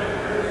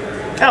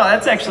 Oh,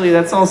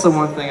 that's also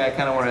one thing I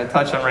kind of wanted to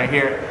touch on right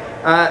here.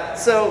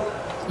 So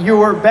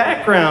your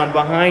background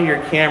behind your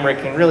camera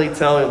can really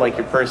tell like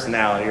your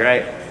personality,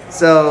 right?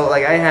 So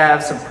like I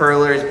have some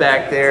perlers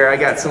back there. I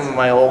got some of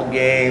my old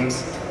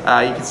games.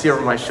 You can see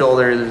over my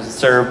shoulder, there's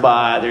a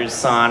Servbot, there's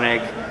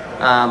Sonic.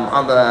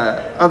 On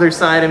the other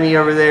side of me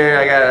over there,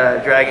 I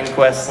got a Dragon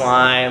Quest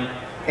slime.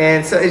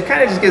 And so it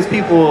kind of just gives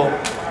people,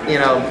 you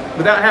know,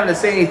 without having to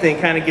say anything,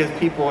 kind of gives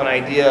people an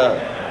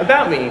idea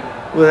about me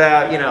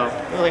without, you know,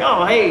 they're like,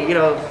 oh, hey, you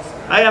know,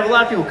 I have a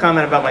lot of people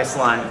comment about my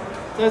slime.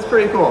 So it's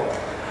pretty cool.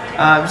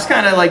 Just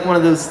kind of like one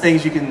of those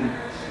things you can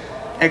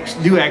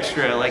do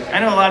extra. Like, I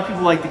know a lot of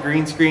people like the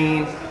green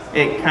screen.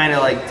 It kind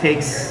of like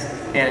takes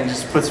and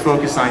just puts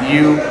focus on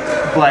you.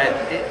 But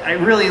I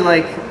really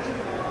like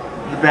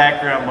the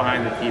background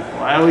behind the people.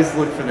 I always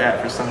look for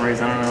that for some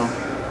reason. I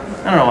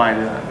don't know why I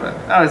do that, but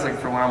I always look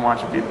for when I'm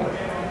watching people.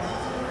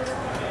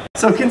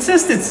 So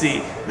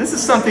consistency. This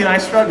is something I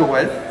struggle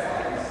with.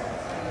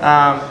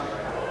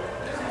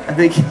 I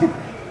think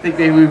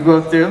maybe we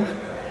both do.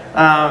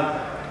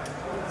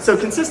 So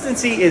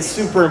consistency is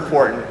super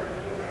important.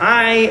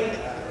 I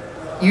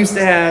used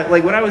to have,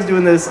 like when I was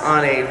doing this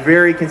on a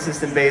very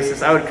consistent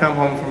basis, I would come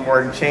home from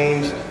work,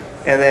 change,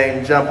 and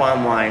then jump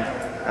online.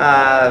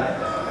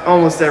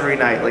 Almost every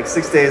night, like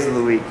 6 days of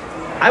the week.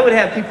 I would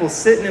have people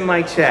sitting in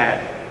my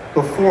chat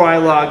before I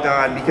logged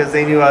on because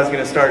they knew I was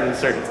going to start at a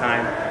certain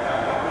time.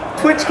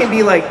 Twitch can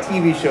be like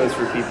TV shows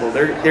for people.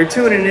 They're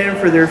tuning in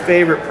for their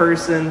favorite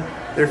person,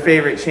 their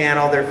favorite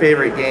channel, their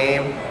favorite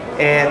game,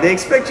 and they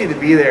expect you to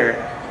be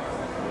there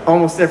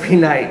almost every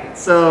night.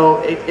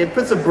 So it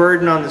puts a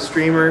burden on the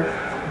streamer,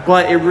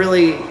 but it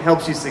really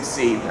helps you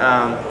succeed.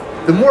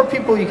 The more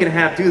people you can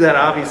have do that,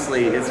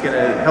 obviously, it's going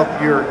to help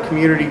your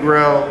community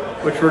grow,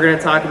 which we're going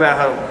to talk about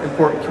how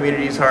important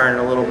communities are in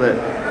a little bit.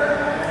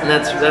 And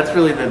that's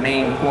really the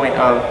main point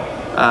of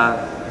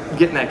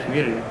getting that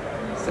community,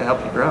 is to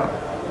help you grow.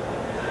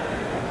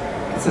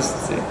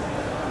 Consistency.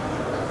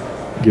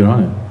 Get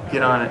on it.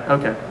 Get on it.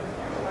 Okay.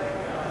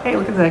 Hey,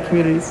 look at that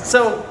community.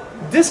 So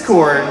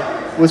Discord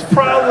was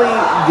probably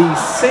the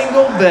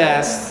single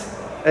best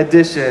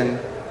addition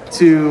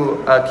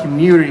to a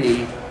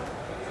community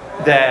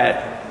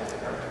that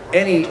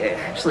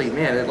actually,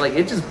 man,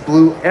 it just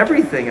blew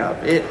everything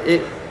up.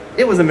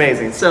 It was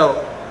amazing.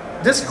 So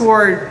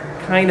Discord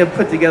kind of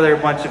put together a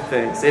bunch of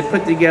things. It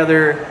put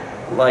together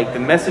like the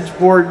message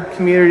board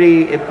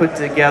community. It put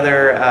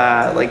together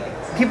like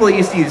people that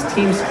used to use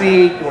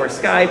TeamSpeak or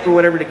Skype or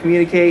whatever to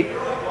communicate.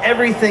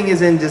 Everything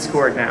is in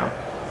Discord now.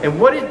 And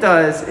what it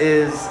does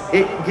is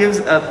it gives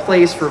a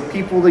place for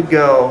people to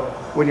go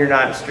when you're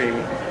not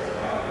streaming.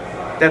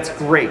 That's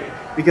great.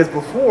 Because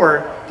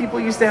before, people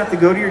used to have to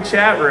go to your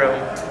chat room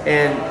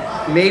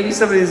and maybe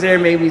somebody's there,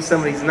 maybe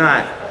somebody's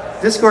not.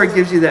 Discord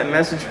gives you that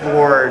message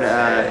board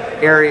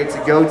area to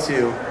go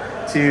to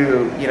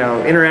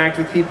interact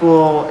with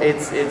people.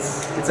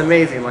 It's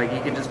amazing. Like, you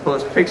can just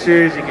post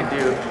pictures, you can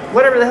do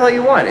whatever the hell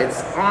you want.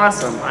 It's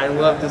awesome. I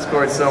love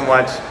Discord so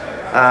much.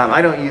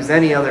 I don't use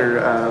any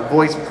other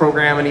voice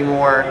program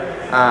anymore.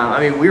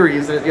 I mean, we were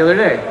using it the other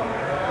day.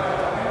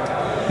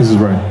 This is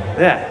right.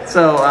 Yeah,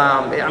 so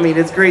I mean,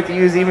 it's great to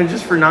use even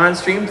just for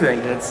non-stream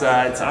things. It's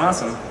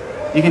awesome.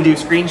 You can do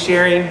screen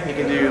sharing. You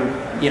can do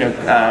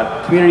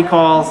community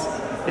calls.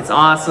 It's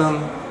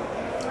awesome.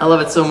 I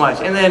love it so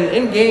much. And then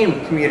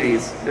in-game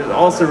communities is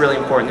also really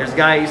important. There's a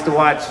guy I used to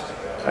watch.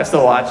 I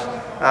still watch.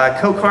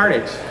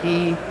 Carnage.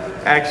 He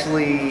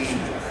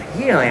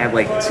only had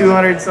like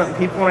 200-something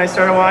people when I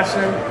started watching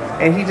him,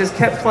 and he just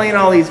kept playing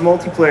all these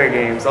multiplayer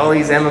games, all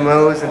these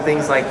MMOs and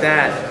things like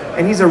that.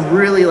 And he's a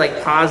really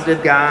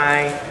positive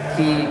guy.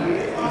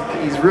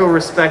 He's real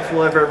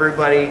respectful of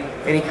everybody,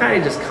 and he kind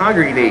of just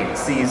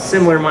congregates these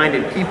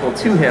similar-minded people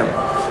to him.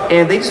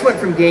 And they just went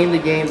from game to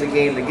game to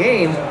game to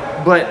game,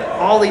 but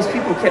all these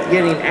people kept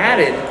getting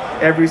added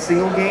every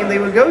single game they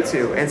would go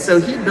to. And so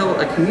he built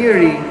a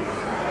community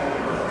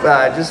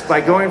just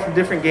by going from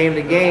different game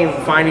to game,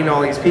 finding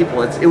all these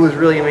people. It was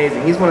really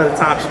amazing. He's one of the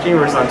top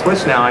streamers on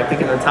Twitch now, I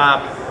think in the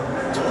top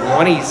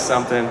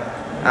 20-something.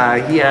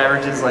 He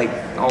averages like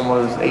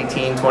almost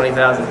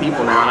 20,000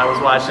 people now, and I was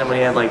watching him when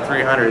he had like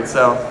 300.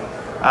 So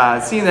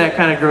seeing that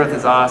kind of growth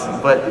is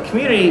awesome. But the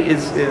community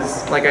is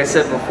like I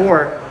said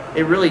before,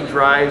 it really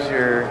drives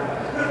your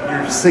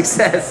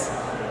success,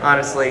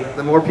 honestly.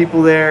 The more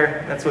people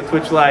there, that's what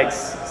Twitch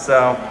likes.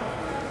 So,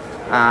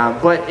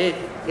 but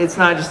it's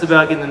not just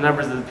about getting the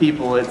numbers of the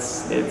people.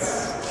 It's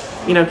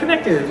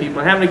connecting to the people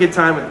and having a good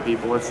time with the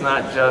people. It's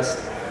not just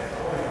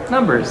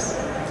numbers.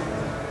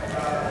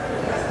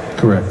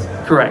 Correct.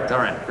 Correct. All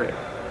right, great.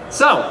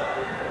 So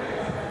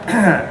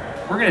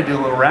we're gonna do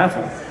a little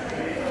raffle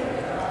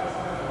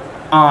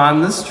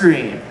on the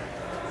stream.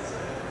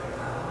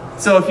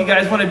 So if you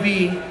guys want to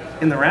be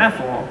in the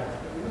raffle,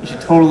 you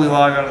should totally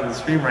log on to the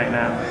stream right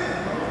now.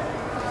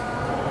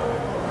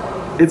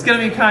 It's gonna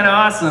be kind of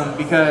awesome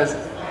because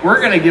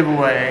we're gonna give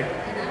away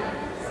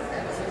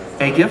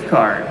a gift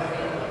card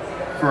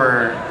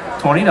for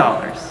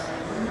 $20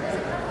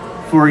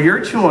 for your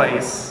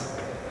choice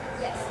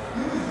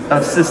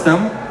of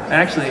system.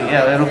 Actually,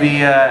 yeah, it'll be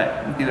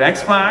do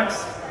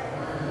Xbox,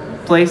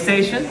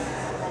 PlayStation,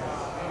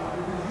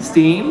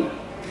 Steam,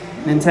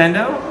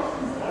 Nintendo.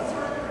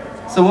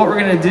 So what we're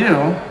gonna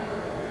do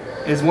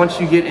is once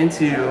you get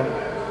into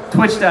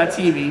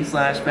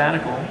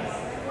twitch.tv/Badical,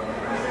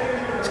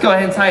 just go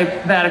ahead and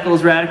type Badical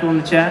is Radical in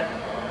the chat.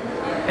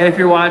 And if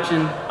you're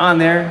watching on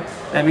there,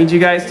 that means you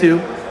guys too.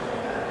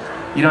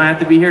 You don't have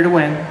to be here to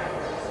win.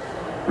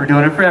 We're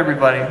doing it for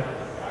everybody.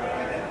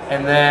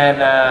 And then,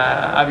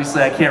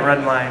 obviously I can't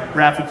run my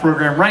raffle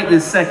program right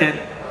this second,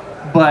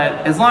 but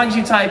as long as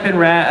you type in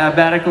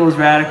Badical is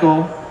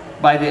Radical,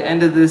 by the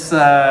end of this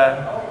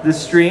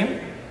stream,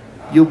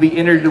 you'll be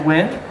entered to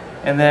win.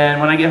 And then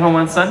when I get home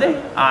on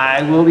Sunday,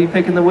 I will be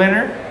picking the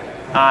winner.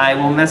 I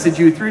will message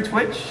you through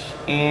Twitch,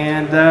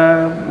 and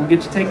we'll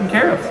get you taken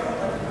care of.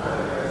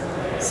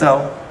 So,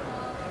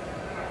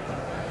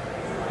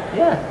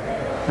 yeah.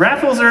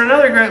 Raffles are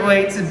another great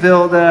way to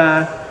build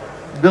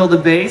a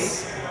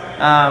base.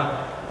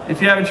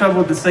 If you're having trouble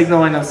with the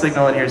signal, I know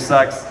signal in here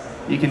sucks.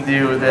 You can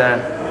do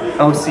the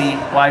OC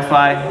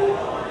Wi-Fi.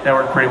 That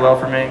worked pretty well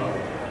for me.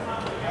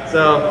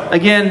 So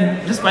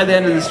again, just by the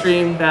end of the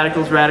stream,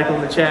 Badical's Radical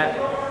in the chat.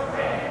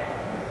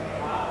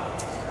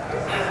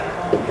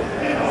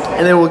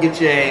 And then we'll get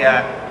you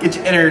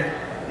entered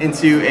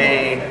into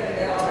a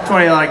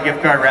 $20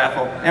 gift card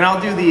raffle. And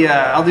I'll do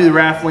the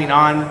raffling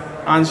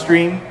on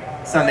stream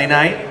Sunday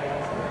night.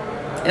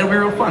 It'll be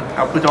real fun.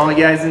 I'll put all you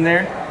guys in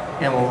there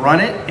and we'll run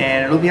it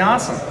and it'll be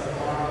awesome.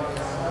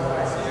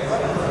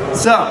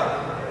 So,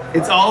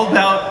 it's all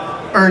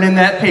about earning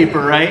that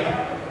paper, right?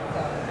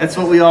 That's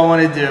what we all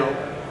want to do.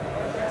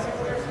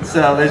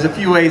 So there's a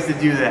few ways to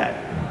do that.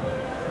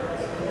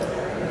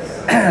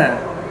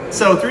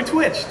 So through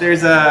Twitch,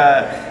 there's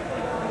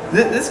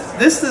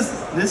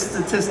this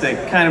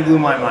statistic kind of blew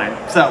my mind.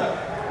 So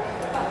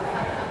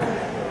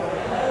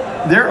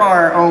there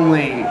are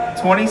only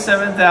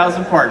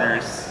 27,000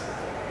 partners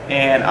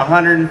and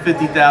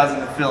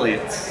 150,000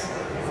 affiliates.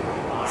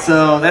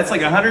 So that's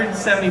like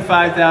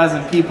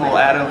 175,000 people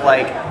out of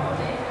like,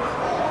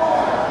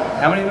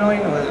 how many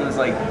million? It was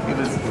like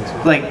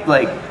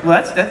well,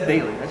 that's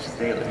daily. That's just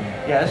daily.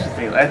 Yeah, that's just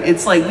daily.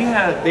 It's like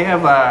they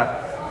have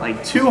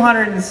like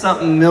 200 and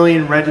something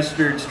million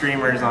registered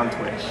streamers on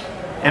Twitch,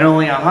 and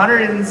only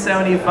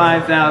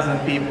 175,000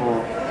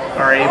 people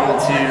are able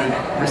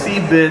to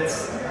receive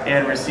bits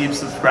and receive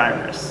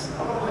subscribers.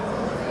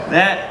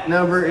 That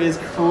number is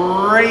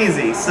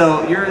crazy.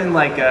 So you're in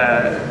like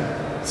a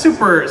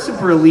super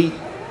elite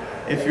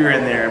if you're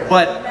in there.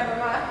 But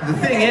the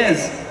thing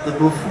is,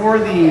 before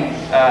the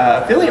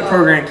affiliate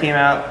program came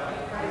out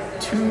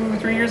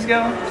 2-3 years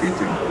ago,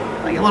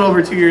 like a little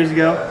over 2 years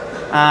ago,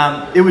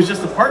 it was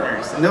just the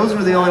partners, and those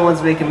were the only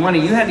ones making money.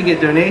 You had to get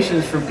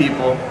donations from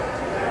people,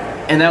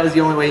 and that was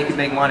the only way you could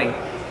make money.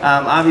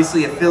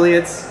 Obviously,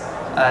 affiliates,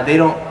 they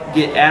don't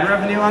get ad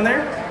revenue on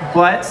there,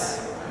 but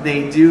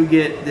they do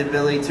get the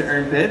ability to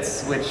earn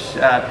bits, which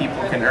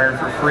people can earn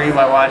for free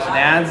by watching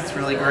ads. It's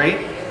really great.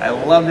 I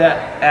love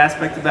that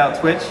aspect about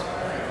Twitch.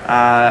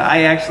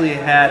 I actually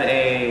had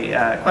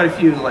quite a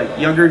few like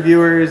younger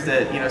viewers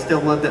that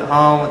still lived at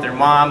home with their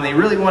mom. They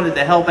really wanted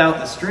to help out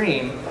the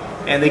stream,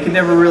 and they could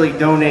never really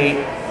donate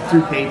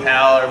through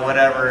PayPal or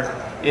whatever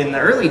in the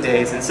early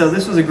days. And so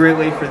this was a great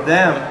way for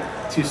them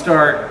to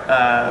start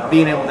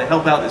being able to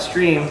help out the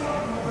stream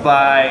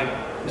by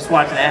just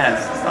watching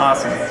ads. It's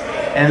awesome.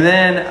 And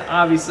then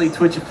obviously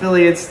Twitch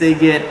affiliates, they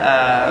get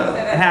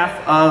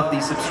half of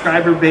the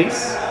subscriber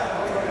base.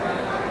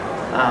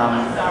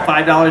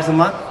 $5 a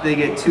month, they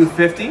get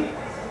 $2.50,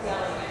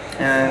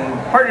 and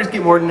partners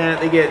get more than that.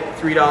 They get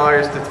 $3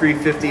 to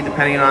 $3.50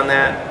 depending on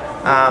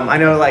that. I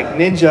know like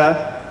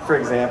Ninja, for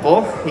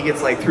example, he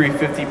gets like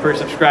 $3.50 per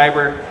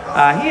subscriber.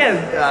 He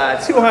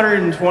had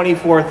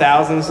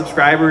 224,000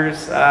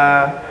 subscribers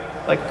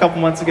like a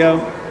couple months ago.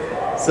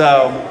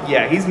 So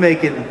yeah, he's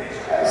making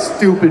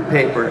stupid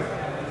paper.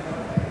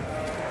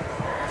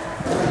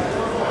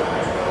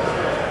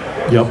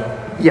 Yep.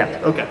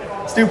 Yeah, okay.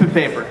 Stupid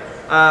paper.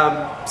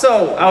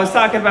 So I was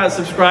talking about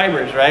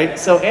subscribers, right?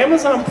 So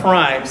Amazon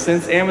Prime,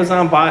 since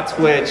Amazon bought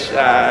Twitch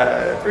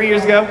 3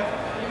 years ago,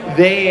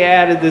 they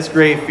added this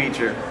great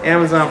feature,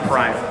 Amazon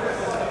Prime.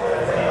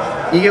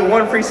 You get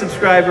one free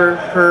subscriber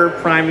per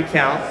Prime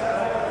account,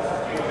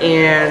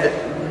 and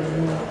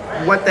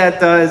what that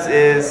does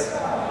is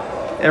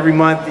every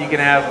month you can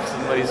have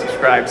somebody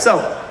subscribe. So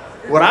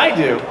what I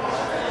do,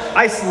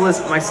 I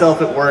solicit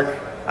myself at work.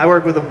 I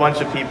work with a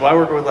bunch of people. I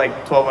work with like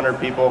 1,200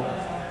 people.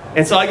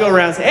 And so I go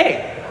around and say,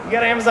 hey, you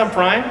got Amazon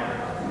Prime?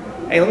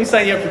 Hey, let me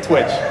sign you up for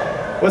Twitch.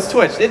 What's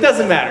Twitch? It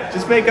doesn't matter.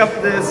 Just make up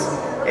this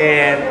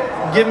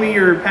and give me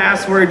your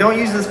password. Don't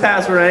use this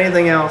password or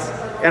anything else,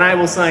 and I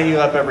will sign you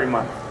up every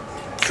month.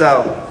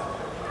 So,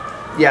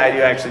 yeah, I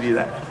do actually do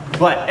that.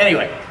 But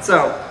anyway,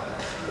 so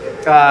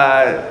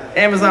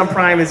Amazon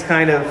Prime is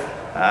kind of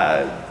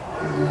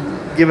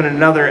given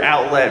another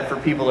outlet for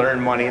people to earn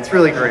money. It's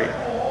really great.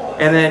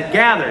 And then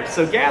Gather.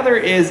 So Gather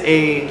is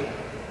a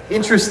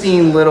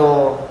interesting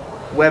little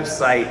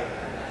website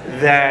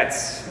that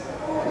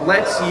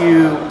lets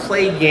you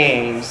play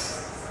games,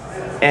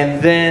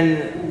 and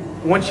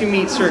then once you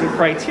meet certain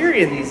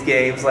criteria in these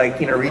games, like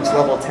reach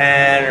level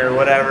 10 or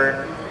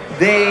whatever,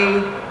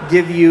 they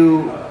give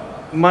you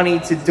money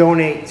to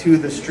donate to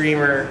the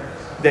streamer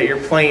that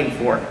you're playing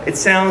for. It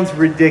sounds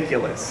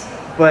ridiculous,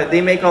 but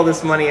they make all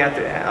this money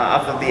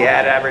off of the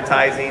ad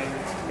advertising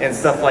and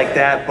stuff like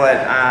that. But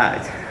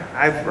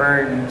I've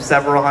earned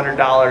several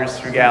 $100s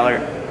through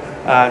Gather.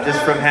 Just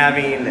from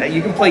having,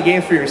 you can play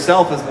games for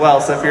yourself as well.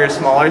 So if you're a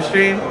smaller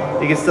stream,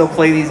 you can still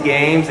play these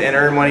games and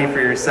earn money for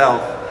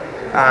yourself.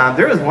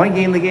 There was one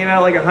game that gave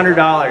out like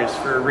 $100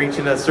 for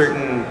reaching a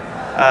certain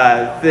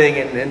thing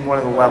in one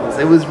of the levels.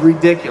 It was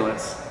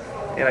ridiculous,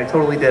 and I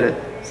totally did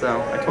it.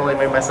 So I totally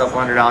made myself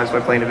 $100 by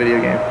playing a video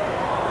game.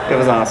 It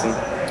was awesome.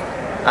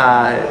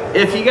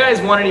 If you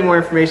guys want any more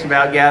information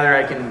about Gather,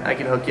 I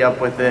can hook you up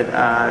with it.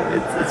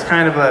 It's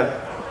kind of a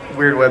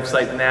weird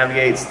website to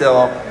navigate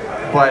still,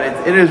 but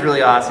it is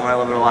really awesome. I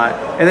love it a lot.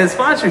 And then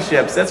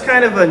sponsorships, that's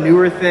kind of a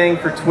newer thing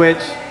for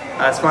Twitch.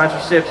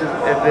 Sponsorships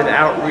have been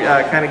out,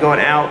 kind of going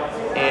out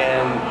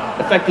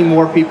and affecting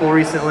more people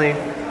recently.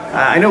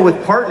 I know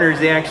with partners,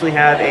 they actually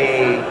have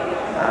a,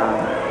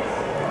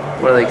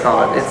 what do they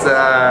call it? It's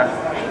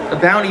a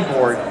bounty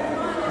board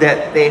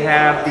that they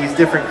have these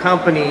different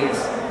companies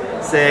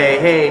say,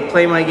 hey,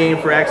 play my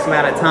game for X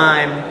amount of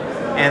time,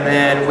 and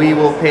then we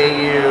will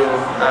pay you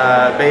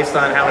based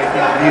on how many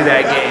people view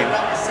that game.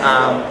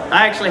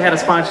 I actually had a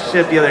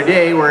sponsorship the other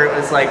day where it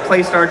was like,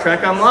 play Star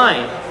Trek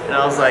Online. And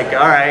I was like,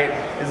 all right,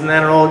 isn't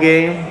that an old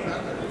game?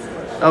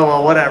 Oh,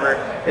 well, whatever.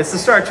 It's the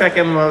Star Trek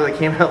MMO that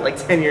came out like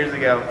 10 years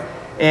ago.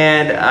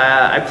 And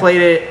I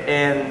played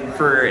it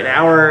for an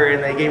hour,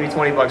 and they gave me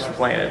 20 bucks for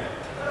playing it.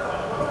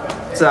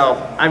 So,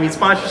 I mean,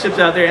 sponsorships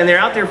out there, and they're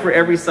out there for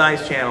every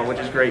size channel, which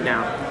is great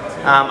now.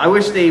 I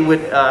wish they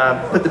would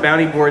put the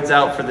bounty boards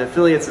out for the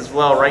affiliates as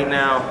well. Right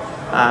now,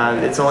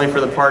 it's only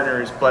for the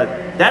partners, but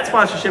that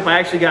sponsorship I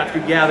actually got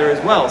through Gather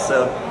as well.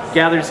 So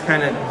Gather's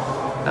kind of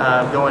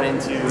going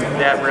into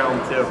that realm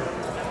too.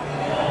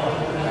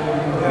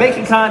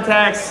 Making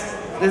contacts,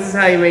 this is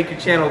how you make your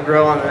channel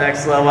grow on the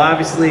next level.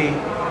 Obviously,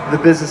 the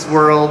business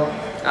world,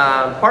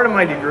 part of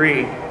my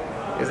degree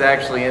is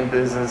actually in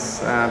business,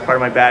 part of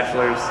my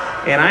bachelor's,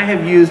 and I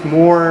have used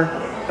more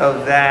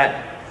of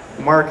that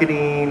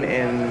marketing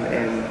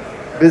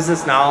and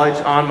business knowledge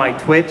on my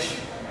Twitch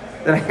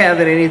than I have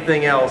in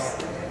anything else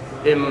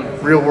in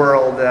real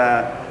world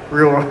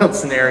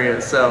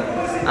scenarios. So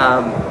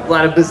a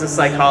lot of business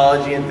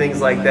psychology and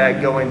things like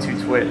that go into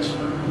Twitch.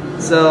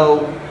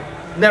 So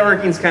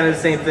networking is kind of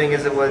the same thing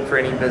as it would for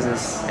any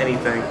business,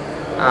 anything.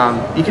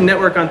 You can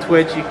network on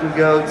Twitch. You can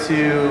go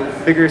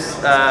to bigger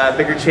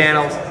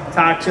channels,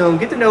 talk to them,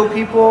 get to know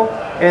people,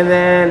 and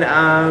then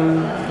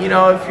you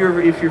know, if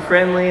you're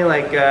friendly,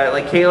 like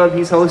Caleb,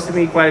 he's hosted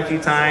me quite a few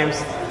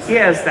times. He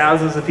has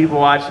thousands of people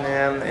watching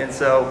him, and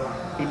so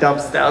he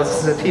dumps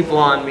thousands of people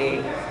on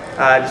me,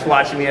 just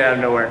watching me out of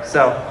nowhere.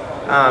 So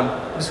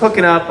just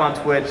hooking up on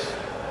Twitch,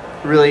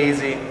 really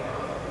easy.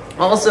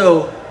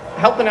 Also,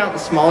 helping out the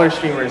smaller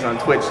streamers on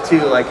Twitch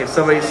too. Like if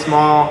somebody's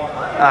small,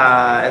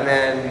 and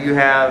then you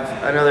have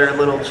another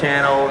little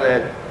channel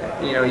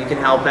that you know you can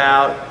help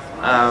out.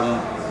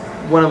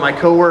 One of my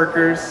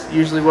coworkers,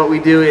 usually what we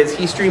do is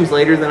he streams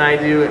later than I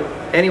do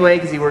anyway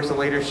because he works a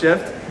later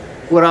shift.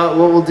 What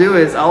we'll do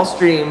is I'll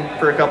stream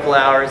for a couple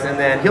hours, and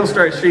then he'll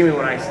start streaming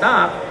when I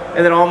stop,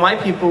 and then all my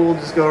people will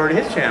just go over to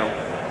his channel.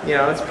 You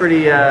know, it's pretty,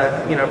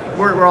 you know,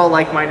 we're all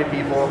like-minded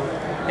people,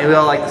 and we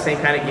all like the same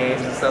kind of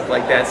games and stuff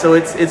like that. So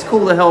it's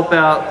cool to help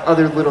out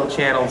other little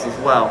channels as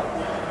well.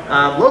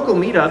 Local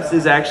meetups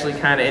is actually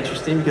kind of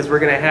interesting because we're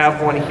going to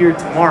have one here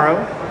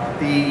tomorrow.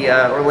 The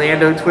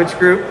Orlando Twitch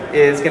group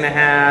is going to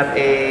have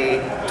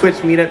a Twitch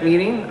meetup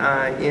meeting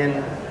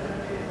in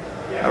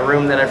a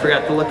room that I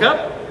forgot to look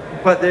up.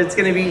 But it's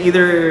going to be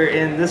either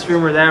in this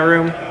room or that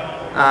room,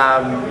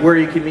 where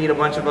you can meet a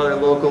bunch of other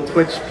local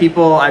Twitch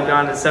people. I've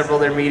gone to several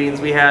of their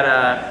meetings. We had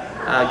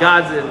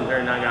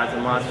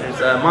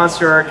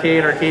Monster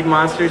Arcade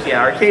Monsters.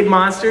 Yeah, Arcade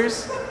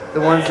Monsters,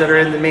 the ones that are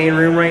in the main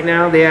room right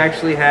now. They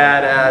actually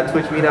had a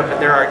Twitch meetup at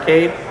their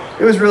arcade.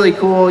 It was really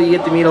cool. You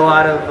get to meet a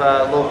lot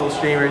of local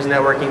streamers,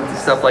 networking, and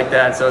stuff like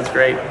that, so it's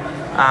great.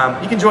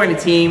 You can join a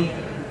team.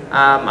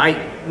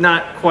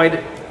 Not quite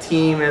a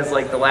team as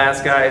like the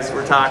last guys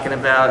we're talking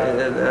about,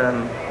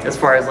 as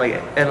far as like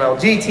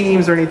MLG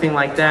teams or anything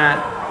like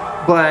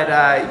that, but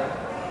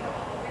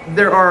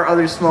there are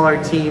other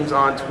smaller teams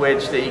on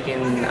Twitch that you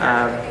can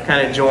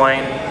kind of join.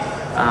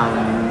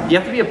 You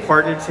have to be a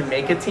partner to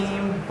make a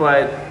team,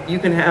 but you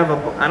can have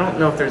I don't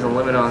know if there's a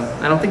limit on,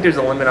 I don't think there's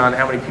a limit on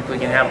how many people you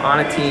can have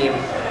on a team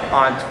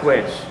on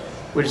Twitch,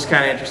 which is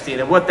kind of interesting.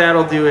 And what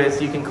that'll do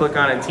is you can click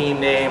on a team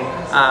name.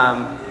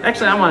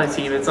 Actually, I'm on a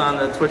team. It's on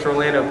the Twitch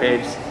Orlando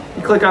page.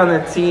 You click on the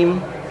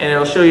team, and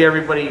it'll show you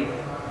everybody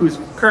who's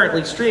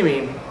currently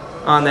streaming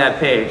on that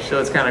page.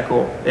 So it's kind of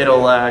cool.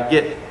 It'll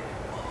get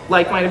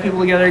like-minded people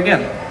together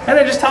again. And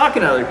then just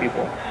talking to other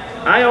people.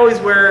 I always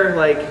wear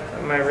like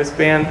my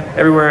wristband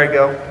everywhere I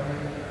go.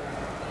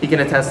 You can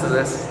attest to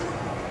this.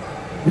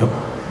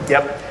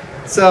 Yep.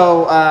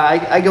 So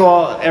I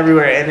go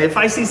everywhere, and if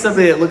I see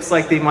somebody that looks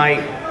like they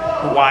might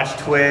watch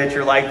Twitch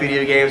or like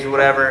video games or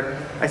whatever,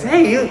 I say,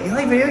 hey, you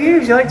like video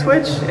games? You like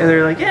Twitch? And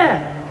they're like,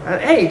 yeah.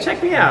 Hey,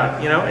 check me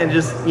out, you know, and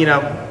just, you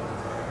know,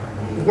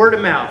 word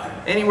of mouth,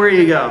 anywhere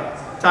you go,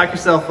 talk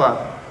yourself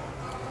up.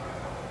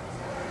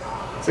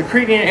 So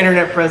creating an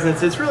internet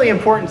presence, it's really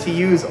important to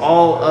use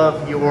all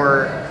of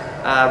your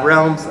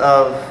realms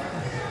of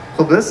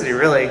publicity,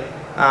 really.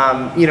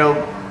 You know,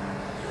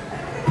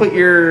 put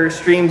your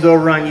streams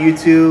over on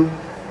YouTube,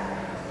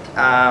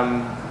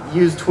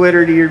 use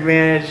Twitter to your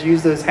advantage,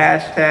 use those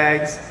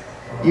hashtags,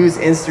 use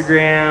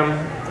Instagram,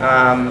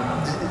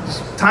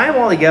 just tie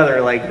them all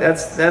together. Like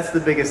that's the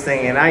biggest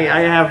thing. And I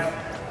have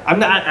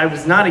I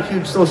was not a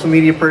huge social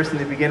media person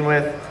to begin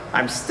with.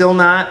 I'm still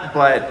not,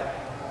 but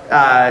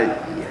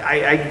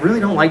I really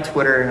don't like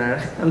Twitter,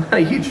 and I'm not a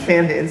huge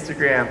fan of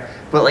Instagram.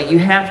 But like, you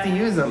have to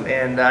use them,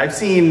 and I've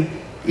seen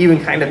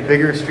even kind of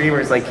bigger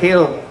streamers, like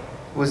Caleb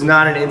was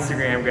not an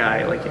Instagram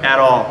guy, like at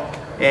all.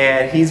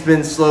 And he's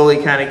been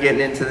slowly kind of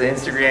getting into the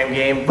Instagram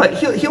game, but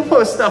he'll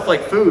post stuff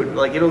like food.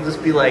 Like, it'll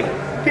just be like,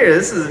 here,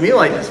 this is a meal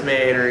I just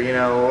made, or, you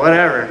know,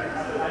 whatever.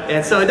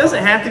 And so it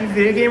doesn't have to be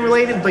video game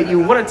related, but you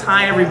want to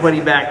tie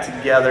everybody back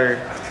together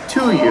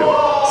to you.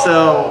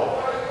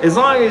 So as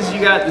long as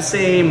you got the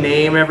same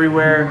name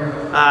everywhere,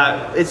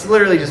 it's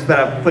literally just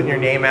about putting your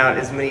name out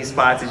as many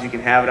spots as you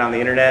can have it on the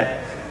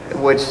internet,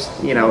 which,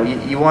 you know,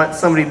 you want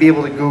somebody to be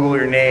able to Google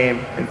your name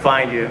and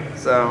find you.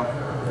 So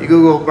you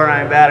Google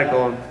Brian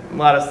Badical, a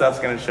lot of stuff's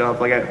gonna show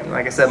up. Like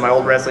I said, my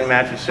old wrestling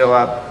matches show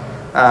up.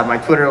 My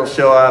Twitter will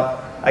show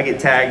up. I get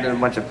tagged in a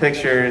bunch of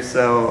pictures,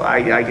 so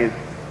I get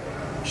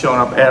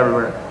showing up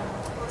everywhere.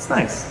 It's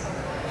nice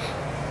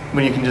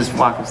when you can just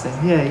walk and say,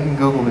 yeah, you can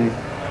Google me.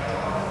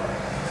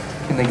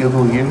 Can they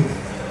Google you?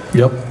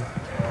 Yep.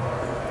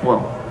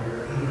 Well,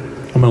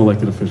 I'm an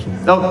elected official.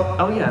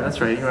 Oh yeah,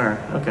 that's right, you are.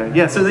 Okay,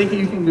 yeah, so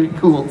you can be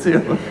cool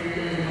too.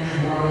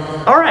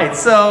 All right,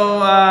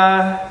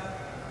 so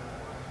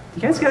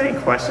you guys got any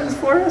questions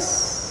for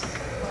us?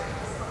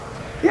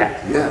 Yeah.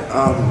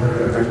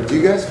 Yeah. Do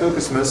you guys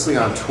focus mostly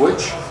on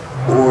Twitch,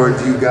 or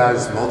do you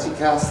guys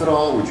multicast at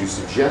all? Would you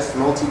suggest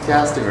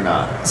multicasting or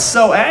not?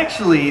 So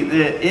actually,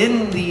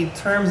 in the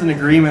terms and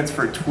agreements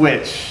for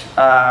Twitch,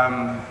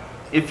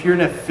 if you're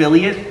an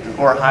affiliate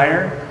or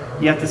higher,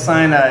 you have to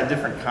sign a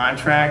different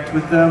contract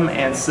with them,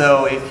 and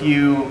so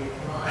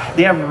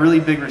they have really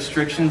big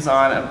restrictions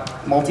on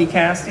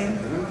multicasting,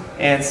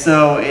 and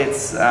so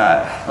it's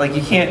like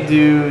you can't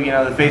do, you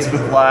know, the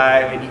Facebook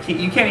Live, and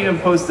you can't even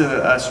post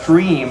a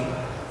stream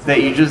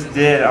that you just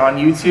did on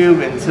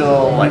YouTube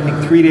until I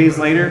think 3 days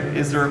later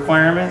is the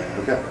requirement.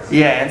 Okay.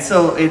 Yeah, and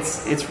so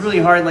it's really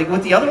hard. Like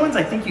with the other ones,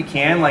 I think you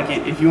can. Like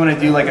if you want to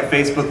do like a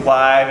Facebook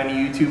Live and a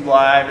YouTube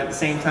Live at the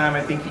same time,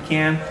 I think you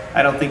can.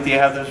 I don't think they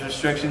have those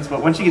restrictions.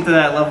 But once you get to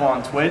that level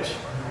on Twitch,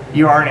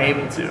 you aren't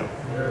able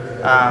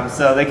to.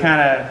 So they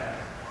kind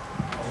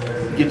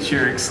of get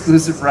your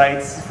exclusive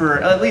rights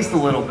for at least a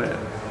little bit.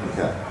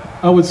 Okay.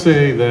 I would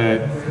say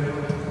that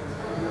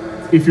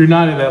if you're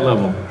not at that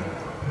level,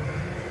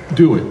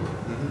 do it,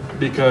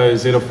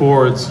 because it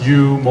affords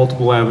you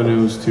multiple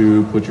avenues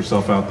to put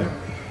yourself out there.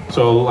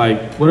 So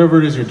like whatever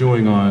it is you're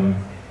doing on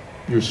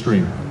your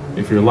stream,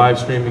 if you're live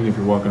streaming, if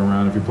you're walking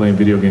around, if you're playing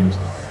video games,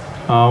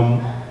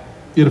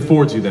 it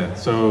affords you that.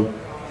 So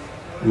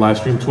live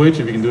stream Twitch,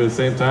 if you can do it at the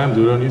same time,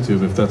 do it on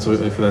YouTube if that's your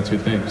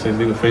thing. Same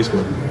thing with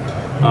Facebook.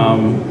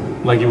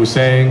 Like you were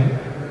saying,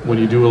 when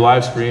you do a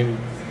live stream,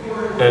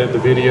 edit the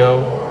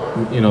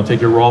video, you know, take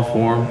your raw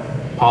form,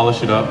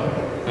 polish it up,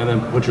 and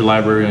then put your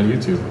library on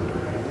YouTube.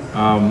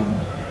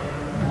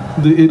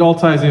 It all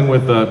ties in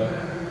with the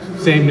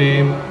same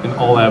name in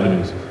all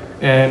avenues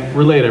and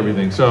relate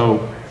everything.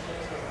 So,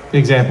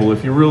 example,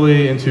 if you're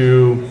really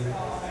into,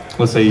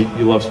 let's say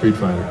you love Street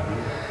Fighter.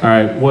 All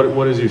right,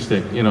 what is your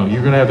stick? You know,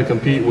 you're gonna have to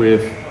compete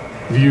with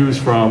views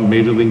from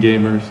Major League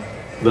Gamers,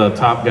 the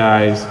top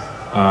guys,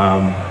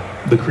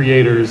 the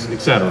creators,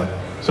 etc.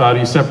 So how do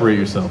you separate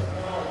yourself?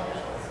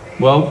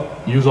 Well,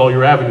 use all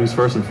your avenues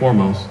first and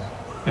foremost,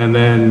 and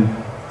then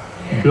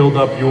build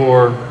up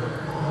your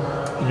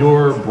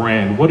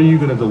brand. What are you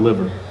going to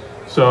deliver?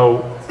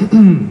 So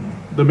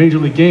the Major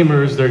League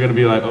Gamers, they're going to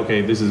be like,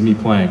 okay, this is me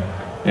playing,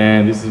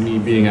 and this is me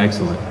being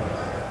excellent.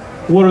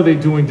 What are they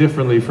doing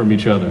differently from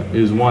each other?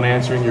 Is one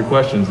answering your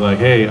questions like,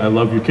 hey, I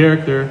love your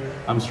character,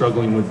 I'm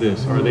struggling with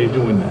this. Are they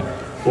doing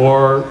that?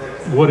 Or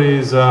what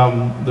is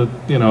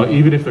you know,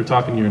 even if they're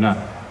talking to you or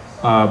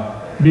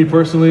not. Me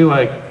personally,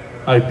 like,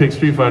 I picked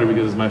Street Fighter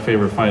because it's my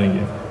favorite fighting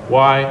game.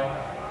 Why?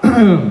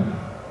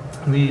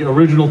 The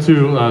original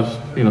two,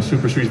 you know,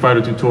 Super Street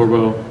Fighter 2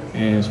 Turbo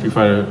and Street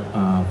Fighter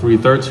 3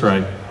 Third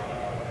Strike,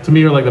 to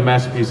me are like the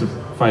masterpiece of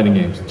fighting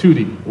games.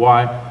 2D.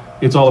 Why?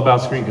 It's all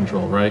about screen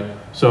control, right?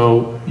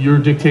 So you're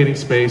dictating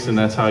space, and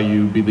that's how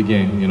you beat the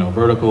game, you know,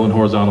 vertical and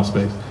horizontal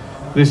space.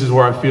 This is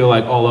where I feel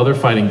like all other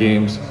fighting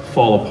games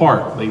fall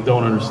apart. They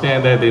don't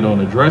understand that, they don't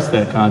address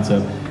that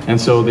concept,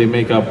 and so they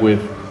make up with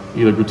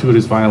either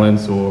gratuitous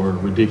violence or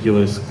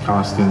ridiculous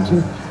costumes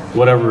or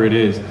whatever it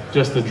is,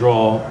 just to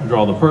draw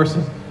the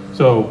person.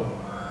 So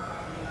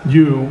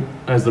you,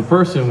 as the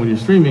person, when you're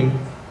streaming,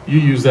 you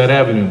use that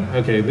avenue.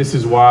 Okay, this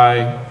is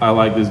why I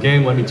like this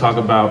game. Let me talk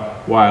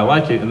about why I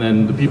like it. And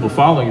then the people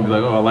following you be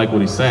like, oh, I like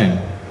what he's saying.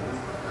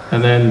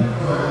 And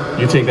then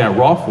you take that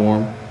raw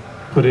form,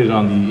 put it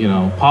on the, you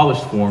know,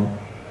 polished form,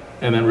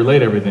 and then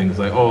relate everything. It's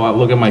like, oh,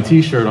 look at my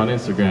t-shirt on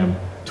Instagram,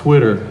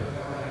 Twitter.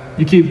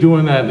 You keep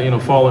doing that, you know,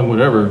 following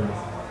whatever.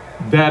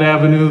 That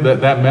avenue,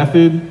 that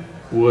method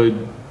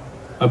would,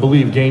 I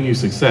believe, gain you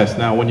success.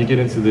 Now, when you get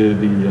into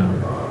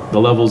the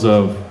levels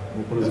of,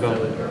 what is it called?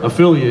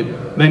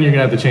 Affiliate, then you're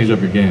gonna have to change up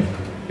your game.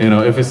 You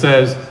know, if it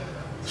says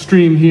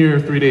stream here,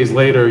 3 days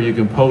later, you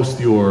can post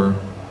your,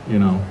 you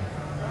know,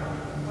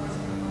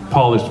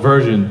 polished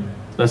version,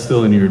 that's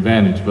still in your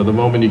advantage. But the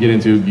moment you get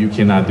into you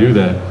cannot do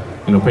that,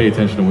 you know, pay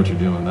attention to what you're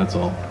doing. That's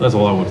all. That's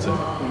all I would say.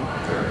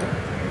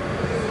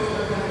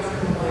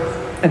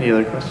 Any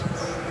other questions?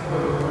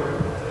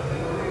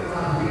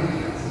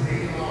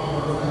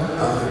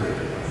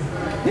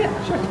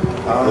 Yeah, sure.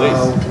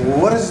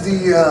 What is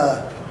the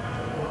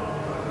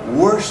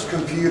worst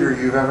computer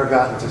you've ever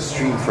gotten to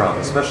stream from,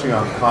 especially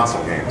on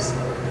console games?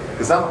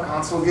 Because I'm a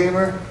console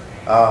gamer.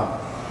 I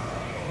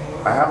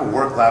have a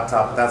work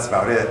laptop, but that's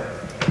about it.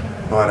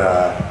 But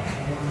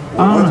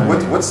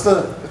what's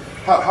the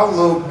how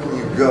low can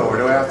you go, or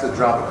do I have to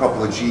drop a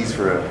couple of G's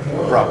for a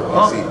proper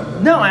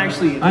PC? No,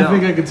 actually, no. I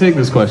think I could take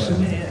this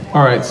question.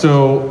 All right,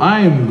 so I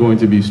am going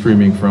to be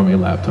streaming from a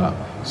laptop.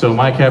 So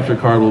my capture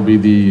card will be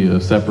the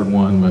separate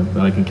one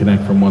that I can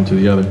connect from one to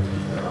the other.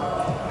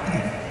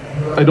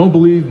 I don't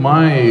believe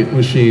my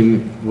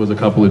machine was a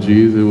couple of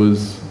G's. It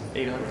was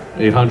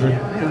 800.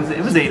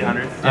 It was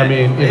 800. I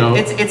mean, you know,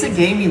 it's a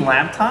gaming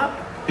laptop.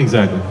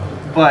 Exactly.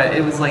 But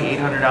it was like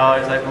 $800,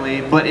 I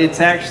believe. But it's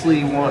actually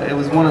it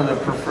was one of the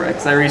preferred.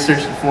 Because I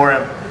researched it for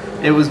him.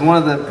 It was one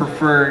of the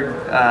preferred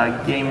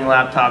gaming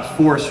laptops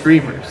for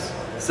streamers.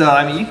 So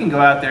I mean, you can go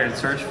out there and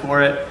search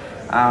for it.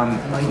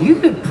 You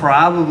could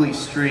probably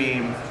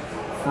stream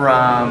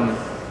from,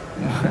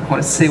 I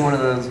want to say, one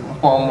of those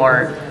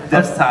Walmart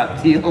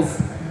desktop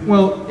deals.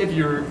 Well, if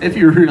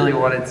you really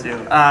wanted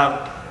to.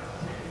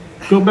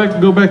 Go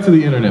back to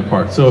the internet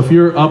part. So if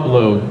your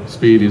upload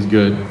speed is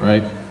good,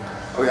 right?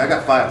 Oh yeah, I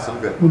got 5, so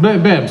I'm good.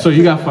 Bam, so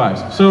you got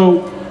 5.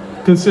 So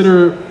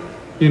consider,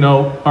 you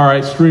know, all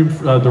right, stream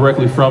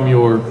directly from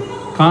your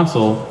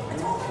console.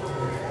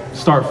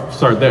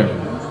 Start there.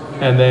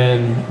 And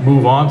then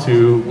move on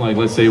to, like,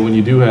 let's say when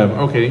you do have,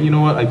 okay, you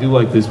know what, I do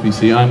like this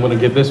PC, I'm gonna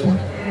get this one.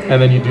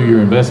 And then you do your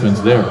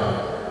investments there.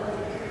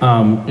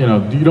 You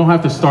know, you don't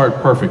have to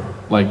start perfect.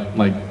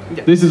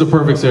 This is a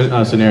perfect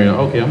scenario.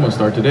 Okay, I'm gonna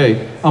start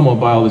today. I'm gonna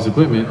buy all this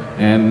equipment,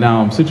 and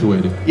now I'm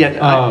situated. Yeah,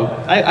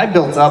 I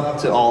built up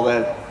to all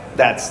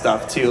that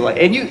stuff too. Like,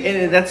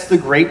 and that's the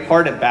great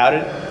part about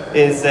it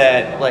is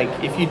that, like,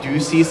 if you do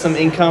see some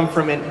income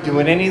from it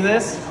doing any of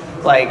this,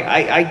 like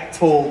I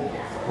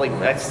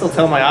still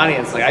tell my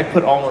audience, like, I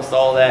put almost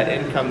all that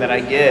income that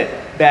I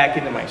get back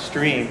into my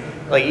stream,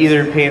 like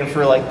either paying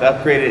for like the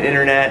upgraded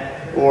internet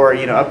or,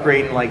 you know,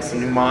 upgrading like some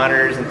new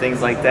monitors and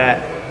things like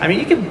that. I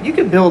mean, you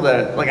could build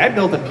I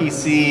built a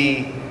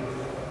PC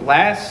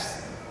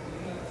last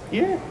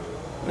year.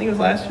 I think it was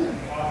last year.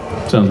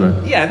 Sounds right.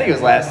 Yeah, I think it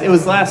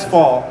was last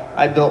fall.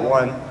 I built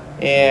one,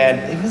 and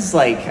it was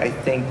like I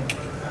think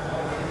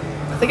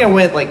I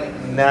went like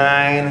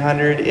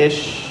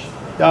 $900-ish.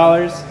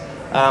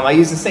 I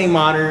used the same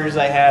monitors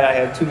I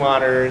had 2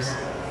 monitors,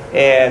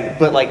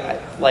 but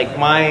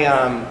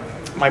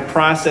my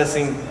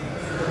processing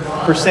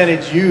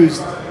percentage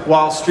used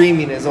while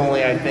streaming is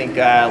only, I think,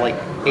 like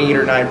 8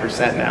 or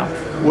 9% now.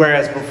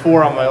 Whereas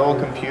before on my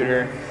old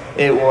computer,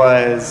 it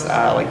was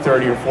like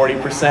 30 or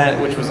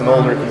 40%, which was an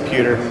older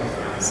computer.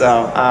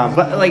 So,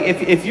 but like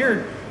if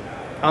you're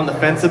on the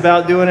fence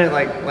about doing it,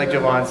 like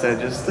Javon said,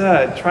 just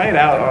try it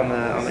out on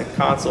the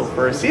console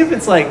first. See if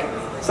it's like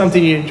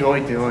something you enjoy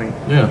doing.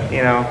 Yeah.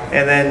 You know,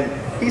 and then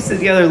piece it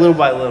together little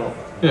by little.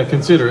 Yeah,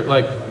 consider it.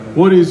 Like,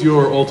 what is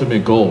your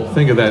ultimate goal?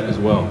 Think of that as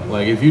well.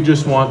 Like, if you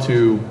just want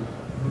to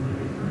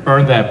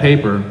earn that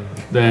paper,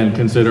 then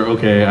consider,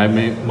 okay, I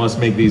must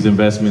make these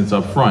investments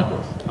up front.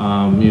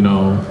 You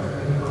know,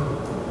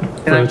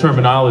 for the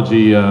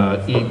terminology,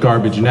 eat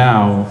garbage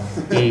now,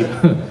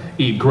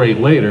 eat great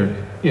later.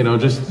 You know,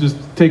 just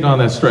take on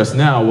that stress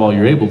now while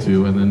you're able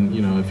to, and then,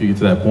 you know, if you get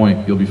to that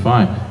point, you'll be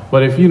fine.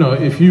 But if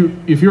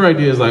your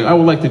idea is like, I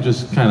would like to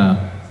just kind of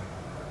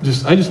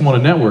I just want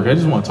to network. I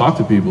just want to talk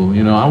to people.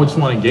 You know, I would just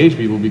want to engage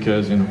people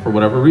because, you know, for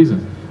whatever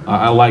reason,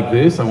 I like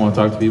this. I want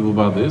to talk to people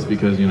about this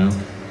because, you know,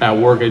 at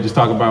work I just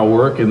talk about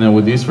work, and then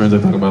with these friends I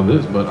talk about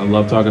this. But I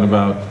love talking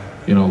about,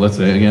 you know, let's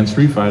say again,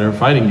 Street Fighter,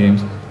 fighting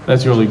games.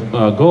 That's your only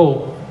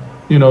goal.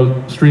 You know,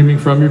 streaming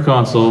from your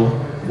console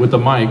with the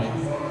mic.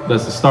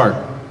 That's the start.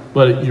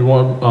 But you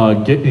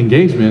want get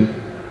engagement.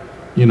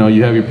 You know,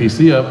 you have your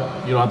PC up.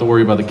 You don't have to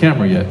worry about the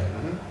camera yet.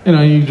 You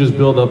know, you just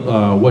build up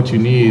what you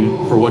need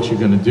for what you're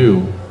going to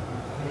do.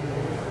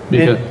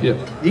 Because, you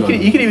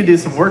can even do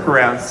some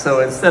workarounds.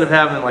 So instead of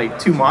having like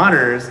 2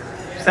 monitors,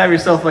 just have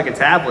yourself like a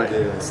tablet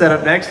set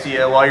up next to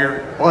you while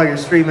you're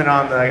streaming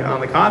on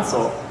the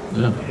console.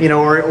 Yeah. You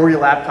know, or your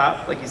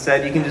laptop, like you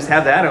said, you can just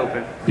have that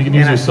open. You can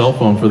use your cell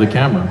phone for the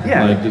camera.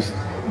 Yeah. Like, just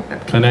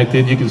connect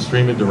it. You can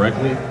stream it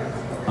directly.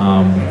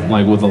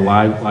 Like with a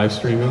live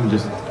streaming,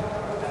 just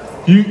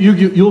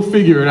you'll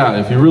figure it out.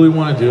 If you really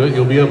want to do it,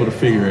 you'll be able to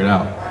figure it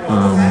out.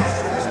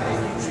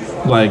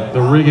 Like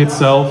the rig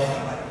itself,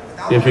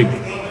 if it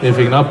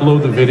can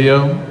upload the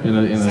video in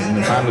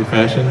a timely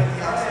fashion,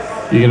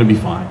 you're gonna be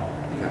fine.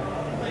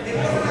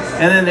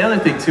 And then the other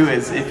thing too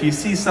is if you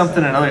see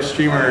something another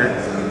streamer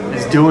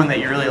is doing that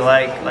you really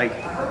like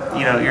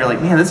you're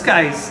like, man, this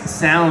guy's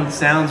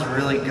sounds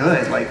really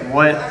good. Like,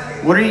 what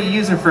are you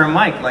using for a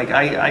mic? Like,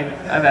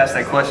 I've asked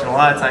that question a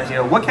lot of times.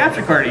 What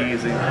capture card are you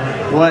using?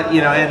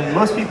 And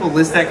most people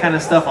list that kind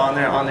of stuff on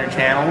their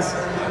channels.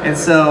 And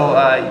so,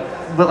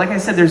 but like I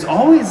said, there's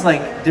always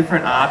like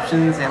different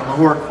options and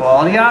lower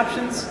quality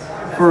options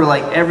for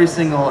like every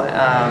single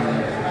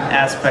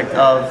aspect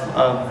of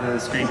the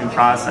streaming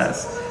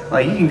process.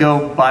 Like, you can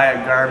go buy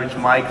a garbage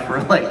mic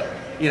for like,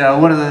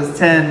 one of those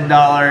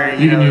 $10.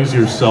 You can use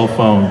your cell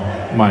phone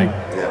mic.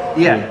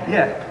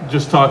 Yeah.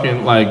 Just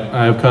talking, like,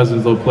 I have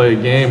cousins, they'll play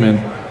a game and,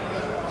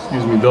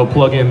 they'll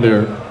plug in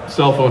their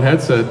cell phone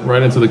headset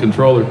right into the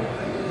controller.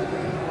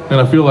 And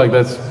I feel like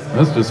that's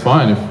just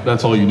fine if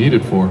that's all you need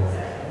it for.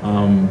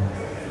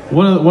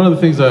 One of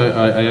the things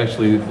I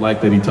actually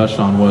like that he touched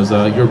on was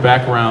your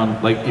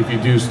background, like if you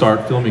do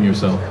start filming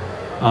yourself.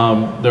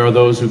 There are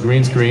those who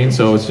green screen,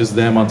 so it's just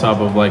them on top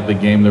of like the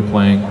game they're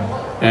playing.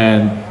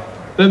 And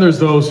then there's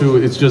those who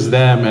it's just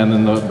them and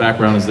then the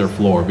background is their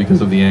floor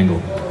because of the angle.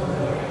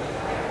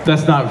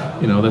 That's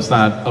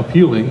not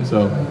appealing.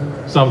 So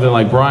something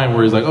like Brian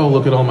where he's like, oh,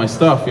 look at all my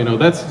stuff,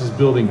 that's just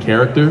building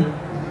character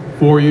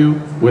for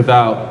you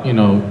without,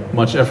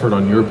 much effort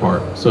on your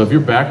part. So if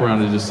your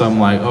background is just something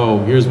like,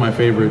 oh, here's my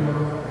favorite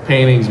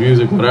paintings,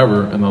 music,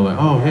 whatever, and they're like,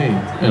 oh, hey,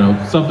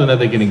 something that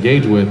they can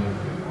engage with,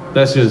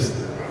 that's just,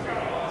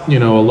 a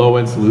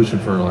low-end solution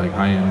for like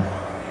high-end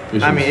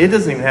issues. I mean, it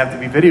doesn't even have to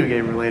be video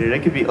game related.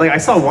 It could be, like, I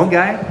saw one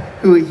guy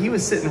who, he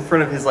was sitting in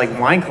front of his, like,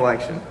 wine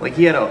collection. Like,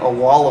 he had a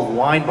wall of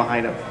wine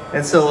behind him.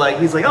 And so, like,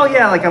 he's like, oh,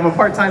 yeah, like, I'm a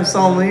part-time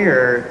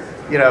sommelier,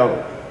 did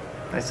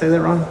I say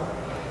that wrong?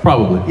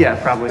 Probably.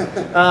 Yeah, probably.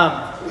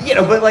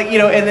 But like,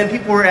 and then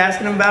people were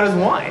asking him about his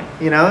wine,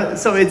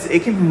 So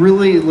it can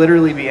really,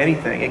 literally be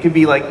anything. It could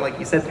be like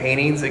you said,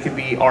 paintings. It could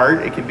be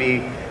art. It could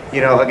be,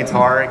 a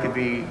guitar. It could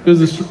be. Because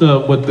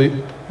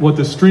what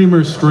the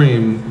streamers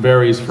stream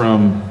varies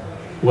from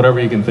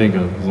whatever you can think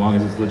of, as long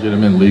as it's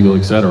legitimate, legal,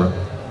 etc.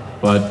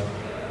 But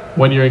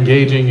when you're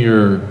engaging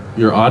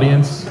your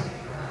audience,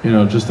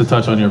 just to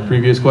touch on your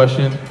previous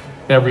question,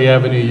 every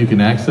avenue you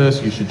can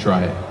access, you should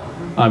try it.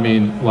 I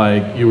mean,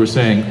 like you were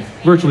saying,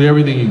 virtually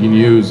everything you can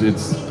use,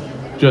 it's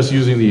just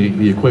using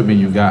the equipment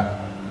you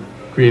got.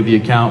 Create the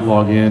account,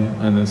 log in,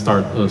 and then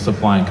start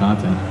supplying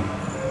content.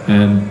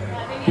 And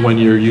when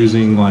you're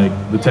using like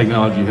the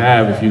technology you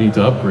have, if you need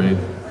to upgrade,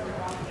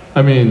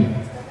 I mean,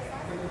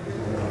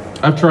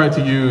 I've tried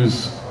to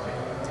use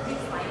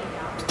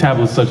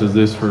tablets such as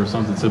this for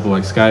something simple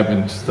like Skype, and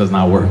it just does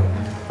not work,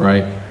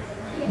 right?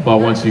 But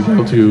once you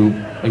go to,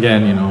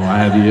 again, I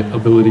had the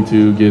ability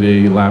to get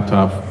a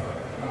laptop,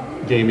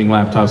 gaming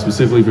laptop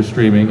specifically for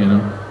streaming,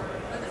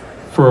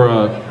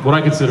 for what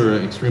I consider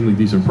an extremely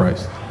decent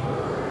price.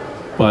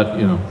 But,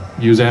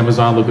 use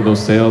Amazon, look at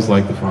those sales,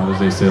 like the Father's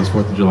Day sales,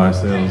 4th of July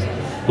sales,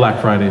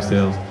 Black Friday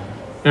sales.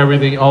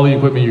 Everything, all the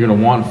equipment you're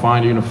gonna want and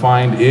find, you're gonna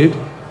find it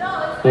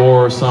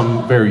or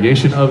some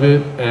variation of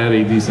it at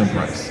a decent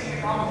price.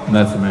 And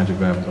that's the magic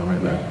of Amazon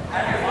right there.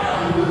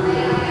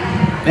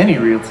 Any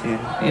retail.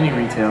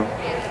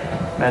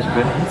 Magic of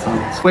Amazon.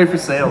 Just wait for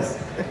sales.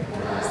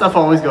 Stuff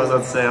always goes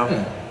on sale.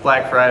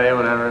 Black Friday,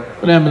 whatever.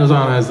 But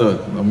Amazon has a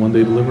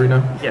one-day delivery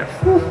now? Yeah.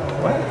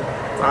 What?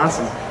 It's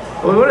awesome.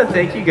 Well, we want to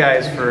thank you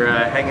guys for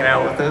hanging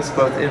out with us,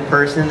 both in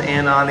person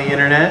and on the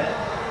internet.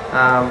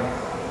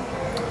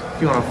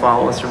 If you want to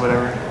follow us or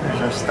whatever,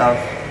 there's our stuff.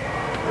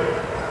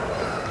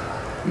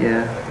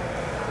 Yeah.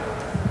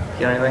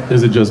 Got anything?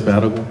 Is it just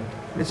Badical?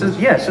 It's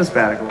just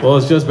Badical. Well,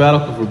 it's just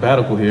Badical for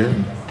Badical here.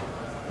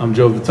 I'm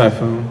Joe the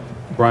Typhoon,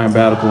 Brian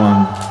Badical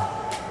on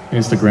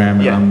Instagram,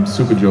 and I'm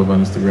Super Joe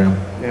on Instagram.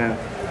 Yeah.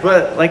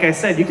 But like I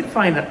said, you can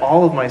find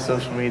all of my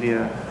social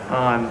media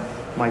on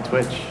my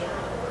Twitch.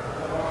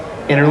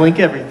 Interlink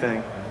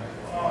everything.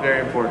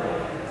 Very important.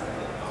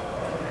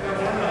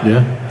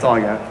 Yeah? That's all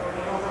I got.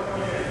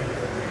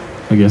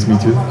 I guess me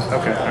too.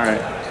 Okay, all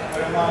right.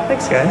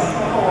 Thanks, guys.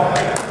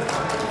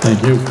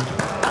 Thank you.